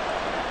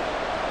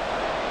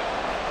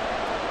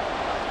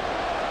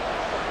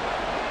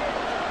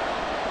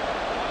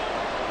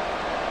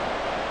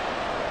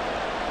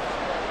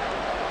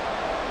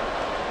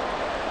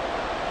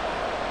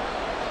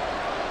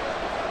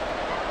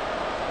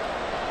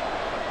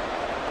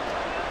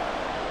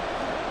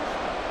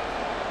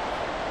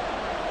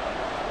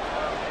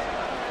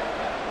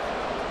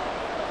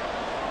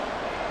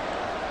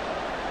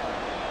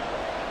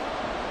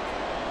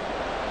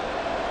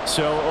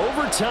 So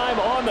overtime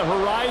on the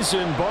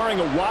horizon, barring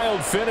a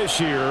wild finish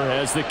here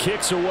as the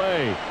kick's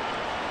away.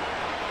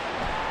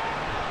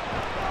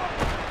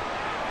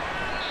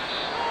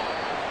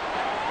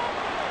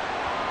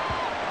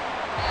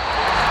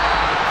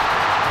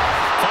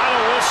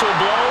 Final whistle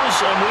blows,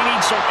 and we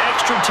need some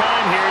extra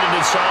time here to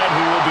decide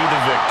who will be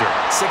the victor.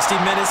 60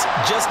 minutes,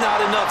 just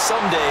not enough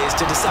some days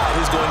to decide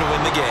who's going to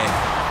win the game.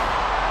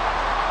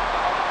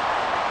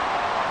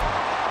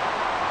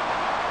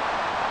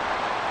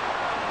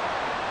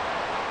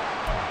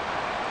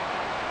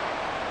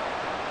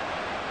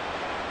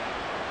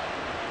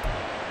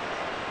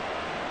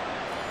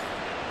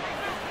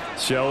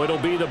 So it'll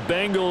be the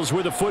Bengals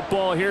with the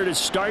football here to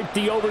start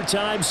the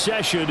overtime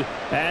session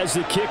as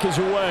the kick is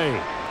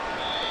away.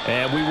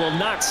 And we will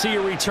not see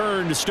a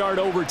return to start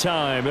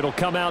overtime. It'll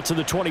come out to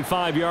the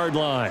 25-yard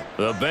line.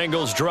 The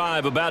Bengals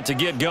drive about to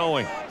get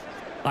going.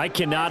 I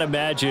cannot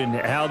imagine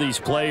how these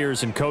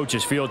players and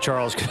coaches feel,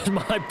 Charles, because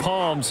my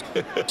palms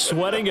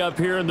sweating up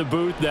here in the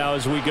booth now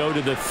as we go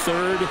to the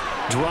third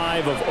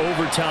drive of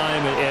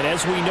overtime. And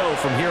as we know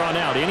from here on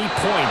out, any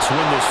points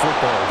win this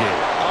football game.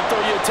 I'll throw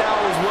you a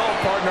towel as well,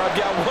 partner. I've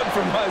got one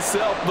for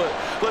myself, but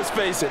let's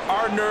face it,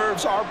 our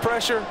nerves, our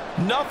pressure,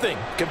 nothing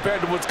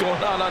compared to what's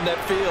going on that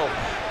field.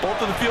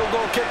 Both of the field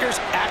goal kickers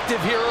active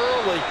here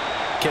early.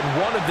 Can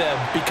one of them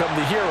become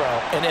the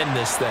hero and end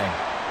this thing?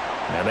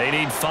 And they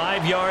need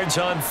 5 yards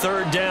on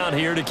third down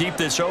here to keep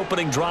this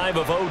opening drive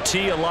of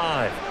OT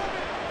alive.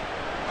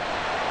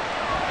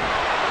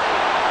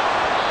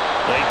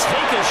 They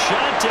take a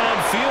shot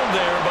downfield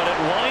there, but it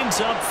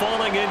winds up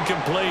falling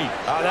incomplete.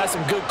 That's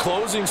some good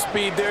closing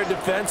speed there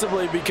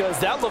defensively because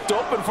that looked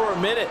open for a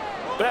minute.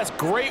 But that's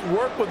great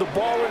work with the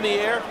ball in the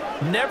air.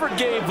 Never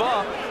gave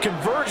up,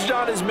 converged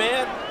on his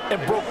man,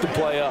 and broke the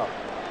play up.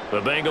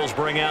 The Bengals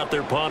bring out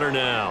their punter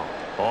now.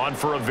 On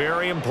for a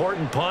very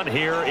important punt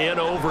here in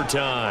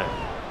overtime.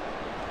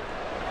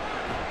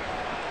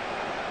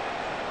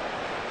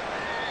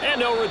 And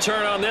no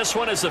return on this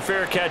one as the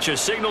fair catch is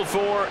signaled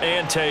for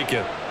and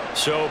taken.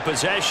 So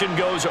possession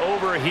goes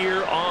over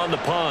here on the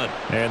punt.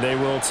 And they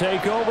will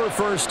take over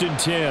 1st and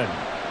 10.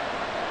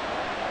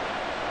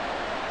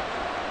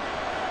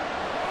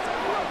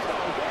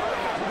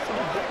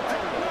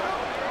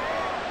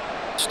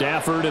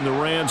 Stafford and the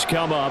Rams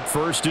come up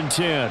 1st and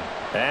 10.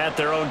 At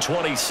their own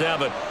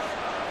 27.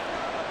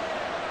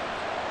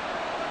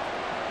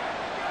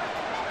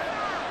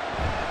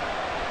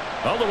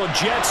 A little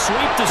jet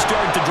sweep to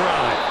start the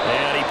drive.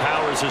 And he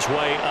powers his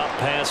way up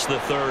past the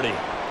 30.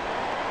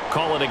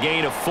 Call it a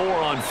gain of 4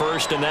 on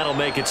 1st, and that'll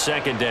make it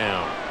 2nd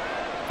down.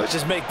 Let's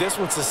just make this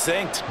one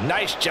succinct.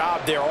 Nice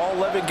job there. All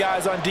 11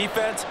 guys on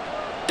defense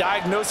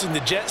diagnosing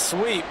the jet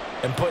sweep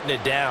and putting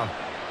it down.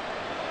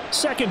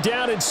 2nd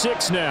down and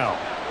 6 now.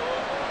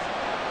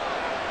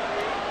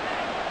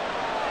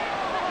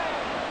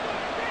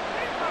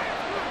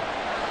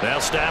 Now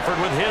Stafford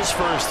with his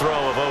first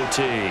throw of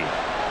OT.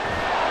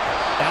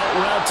 Out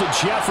route to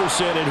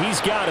Jefferson, and he's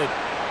got it.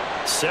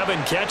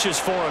 7 catches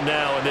for him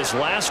now, and this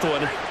last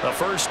one, a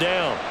 1st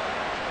down.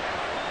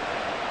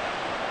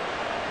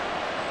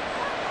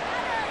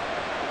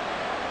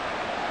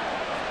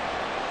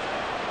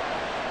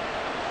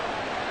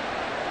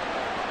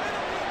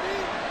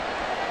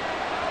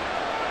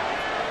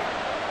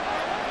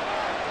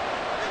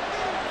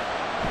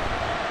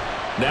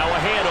 Now a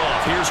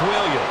handoff. Here's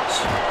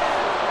Williams.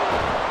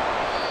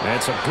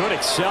 That's a good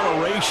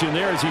acceleration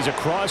there as he's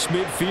across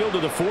midfield to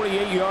the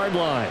 48-yard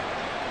line.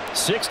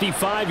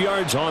 65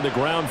 yards on the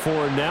ground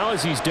for him now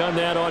as he's done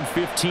that on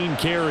 15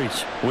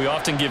 carries. We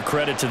often give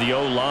credit to the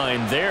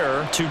O-line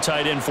there. 2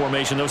 tight end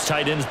formation. Those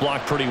tight ends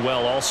block pretty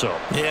well also.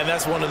 Yeah, and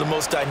that's one of the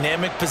most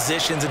dynamic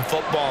positions in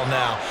football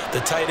now.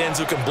 The tight ends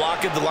who can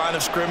block at the line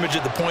of scrimmage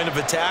at the point of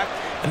attack,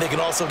 and they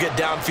can also get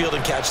downfield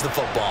and catch the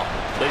football.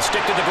 They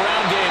stick to the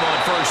ground game on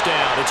 1st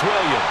down. It's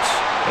Williams.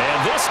 And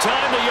this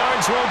time the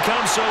yards won't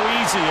come so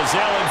easy as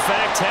they'll in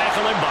fact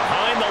tackle him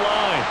behind the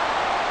line.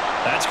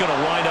 That's going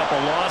to wind up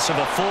a loss of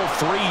a full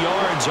 3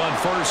 yards on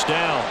 1st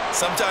down.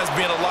 Sometimes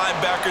being a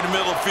linebacker in the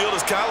middle of the field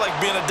is kind of like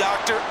being a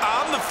doctor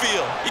on the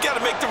field. You got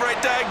to make the right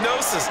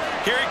diagnosis.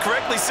 Here he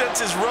correctly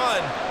sets his run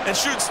and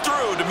shoots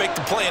through to make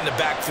the play in the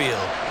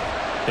backfield.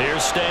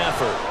 Here's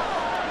Stafford.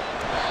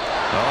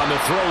 On the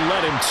throw,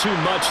 led him too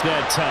much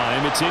that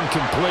time. It's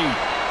incomplete.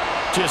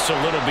 Just a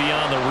little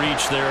beyond the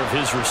reach there of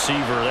his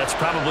receiver. That's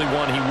probably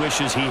one he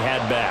wishes he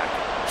had back.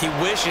 He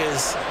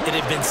wishes it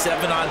had been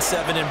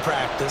 7-on-7 in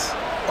practice,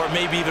 or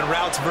maybe even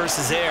routes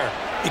versus air,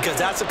 because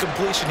that's a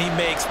completion he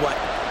makes, what,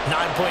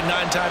 9.9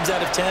 times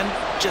out of 10?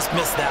 Just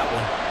missed that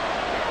one.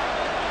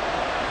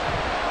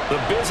 The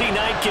busy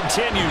night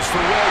continues for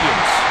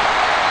Williams.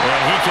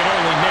 And he can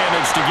only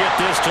manage to get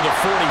this to the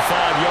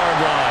 45-yard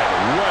line,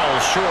 well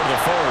short of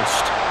the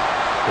first.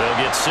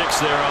 They'll get 6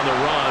 there on the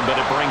run, but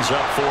it brings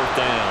up 4th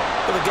down.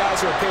 Well, the guys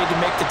who are paid to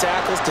make the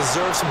tackles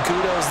deserve some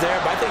kudos there,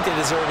 but I think they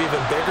deserve even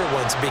bigger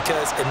ones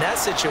because in that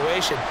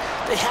situation,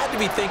 they had to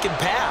be thinking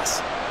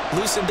pass.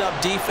 Loosened up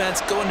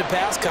defense, going to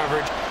pass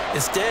coverage.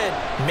 Instead,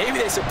 maybe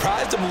they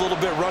surprised them a little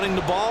bit running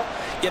the ball,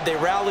 yet they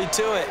rallied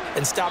to it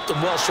and stopped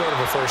them well short of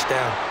a 1st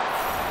down.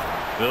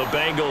 The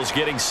Bengals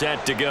getting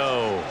set to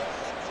go.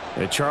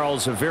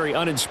 Charles, a very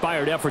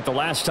uninspired effort. The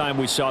last time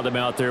we saw them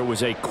out there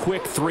was a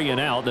quick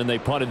 3-and-out, then they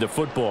punted the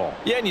football.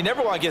 Yeah, and you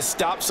never want to get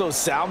stopped so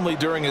soundly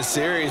during a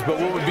series,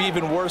 but what would be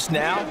even worse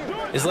now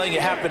is letting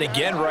it happen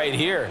again right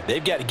here.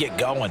 They've got to get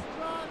going.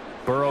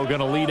 Burrow going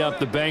to lead up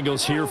the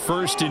Bengals here,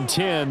 1st and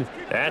 10.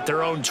 At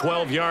their own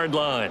 12-yard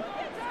line.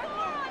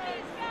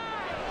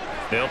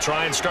 They'll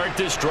try and start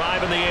this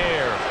drive in the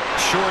air.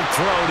 Short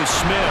throw to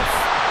Smith.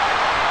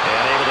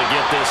 And able to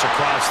get this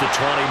across the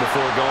 20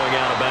 before going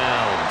out of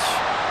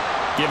bounds.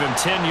 Give him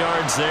 10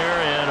 yards there,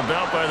 and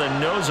about by the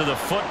nose of the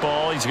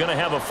football, he's going to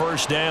have a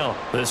 1st down.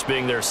 This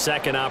being their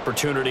 2nd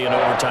opportunity in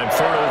overtime,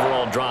 3rd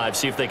overall drive,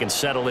 see if they can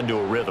settle into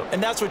a rhythm.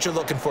 And that's what you're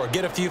looking for.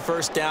 Get a few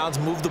 1st downs,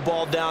 move the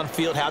ball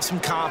downfield, have some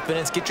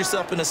confidence, get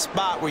yourself in a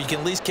spot where you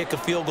can at least kick a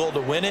field goal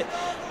to win it.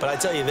 But I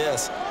tell you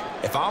this,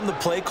 if I'm the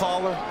play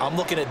caller, I'm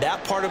looking at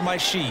that part of my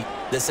sheet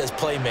that says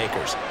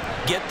playmakers.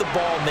 Get the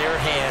ball in their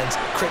hands,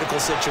 critical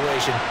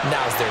situation,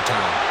 now's their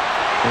time.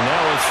 And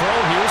now a throw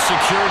here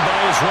secured by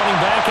his running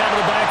back out of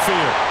the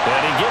backfield.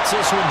 And he gets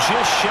this one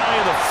just shy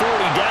of the 40,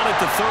 down at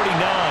the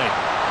 39.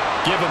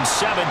 Give him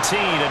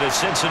 17 and a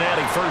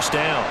Cincinnati 1st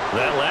down.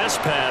 That last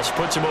pass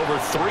puts him over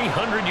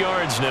 300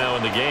 yards now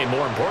in the game.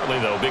 More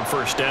importantly, though, big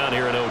 1st down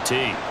here in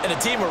OT. And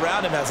the team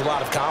around him has a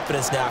lot of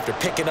confidence now after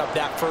picking up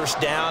that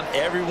 1st down.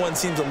 Everyone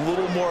seems a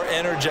little more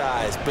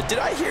energized. But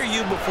did I hear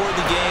you before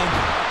the game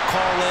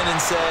call in and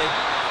say,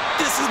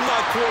 this is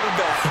my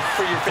quarterback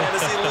for your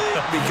fantasy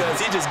league because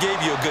he just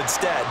gave you a good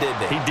stat, didn't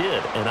he? He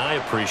did, and I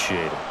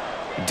appreciate it.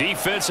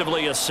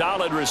 Defensively, a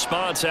solid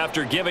response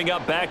after giving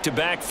up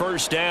back-to-back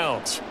first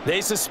downs.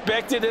 They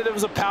suspected that it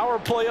was a power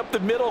play up the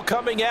middle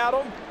coming at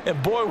them,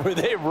 and boy, were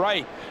they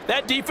right.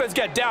 That defense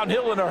got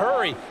downhill in a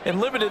hurry and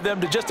limited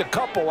them to just a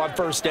couple on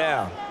first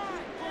down.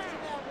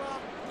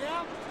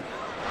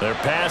 They're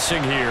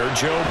passing here.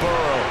 Joe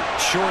Burrow.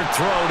 Short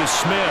throw to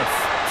Smith.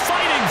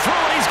 Fighting through,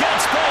 and he's got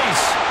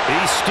space.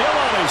 He's still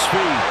on his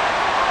feet.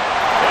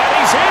 And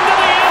he's into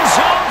the end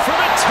zone for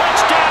the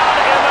touchdown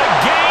and the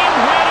game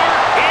winner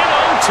in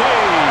OT.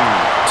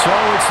 So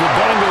it's the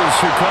Bengals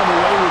who come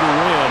away with a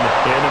win,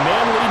 and the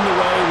man leading the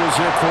way was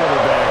their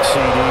quarterback,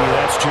 CD.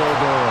 That's Joe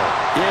Burrow.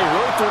 Yeah, he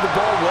really threw the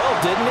ball well,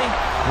 didn't he?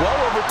 Well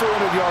over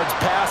 300 yards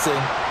passing,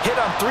 hit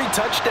on 3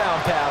 touchdown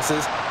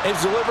passes, and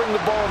he's delivering the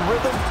ball in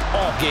rhythm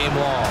all game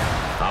long.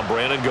 I'm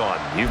Brandon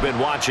Gaudin. You've been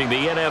watching the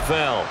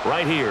NFL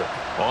right here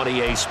on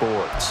EA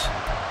Sports.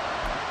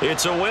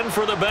 It's a win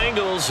for the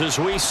Bengals as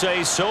we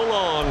say so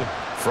long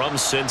from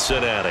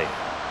Cincinnati.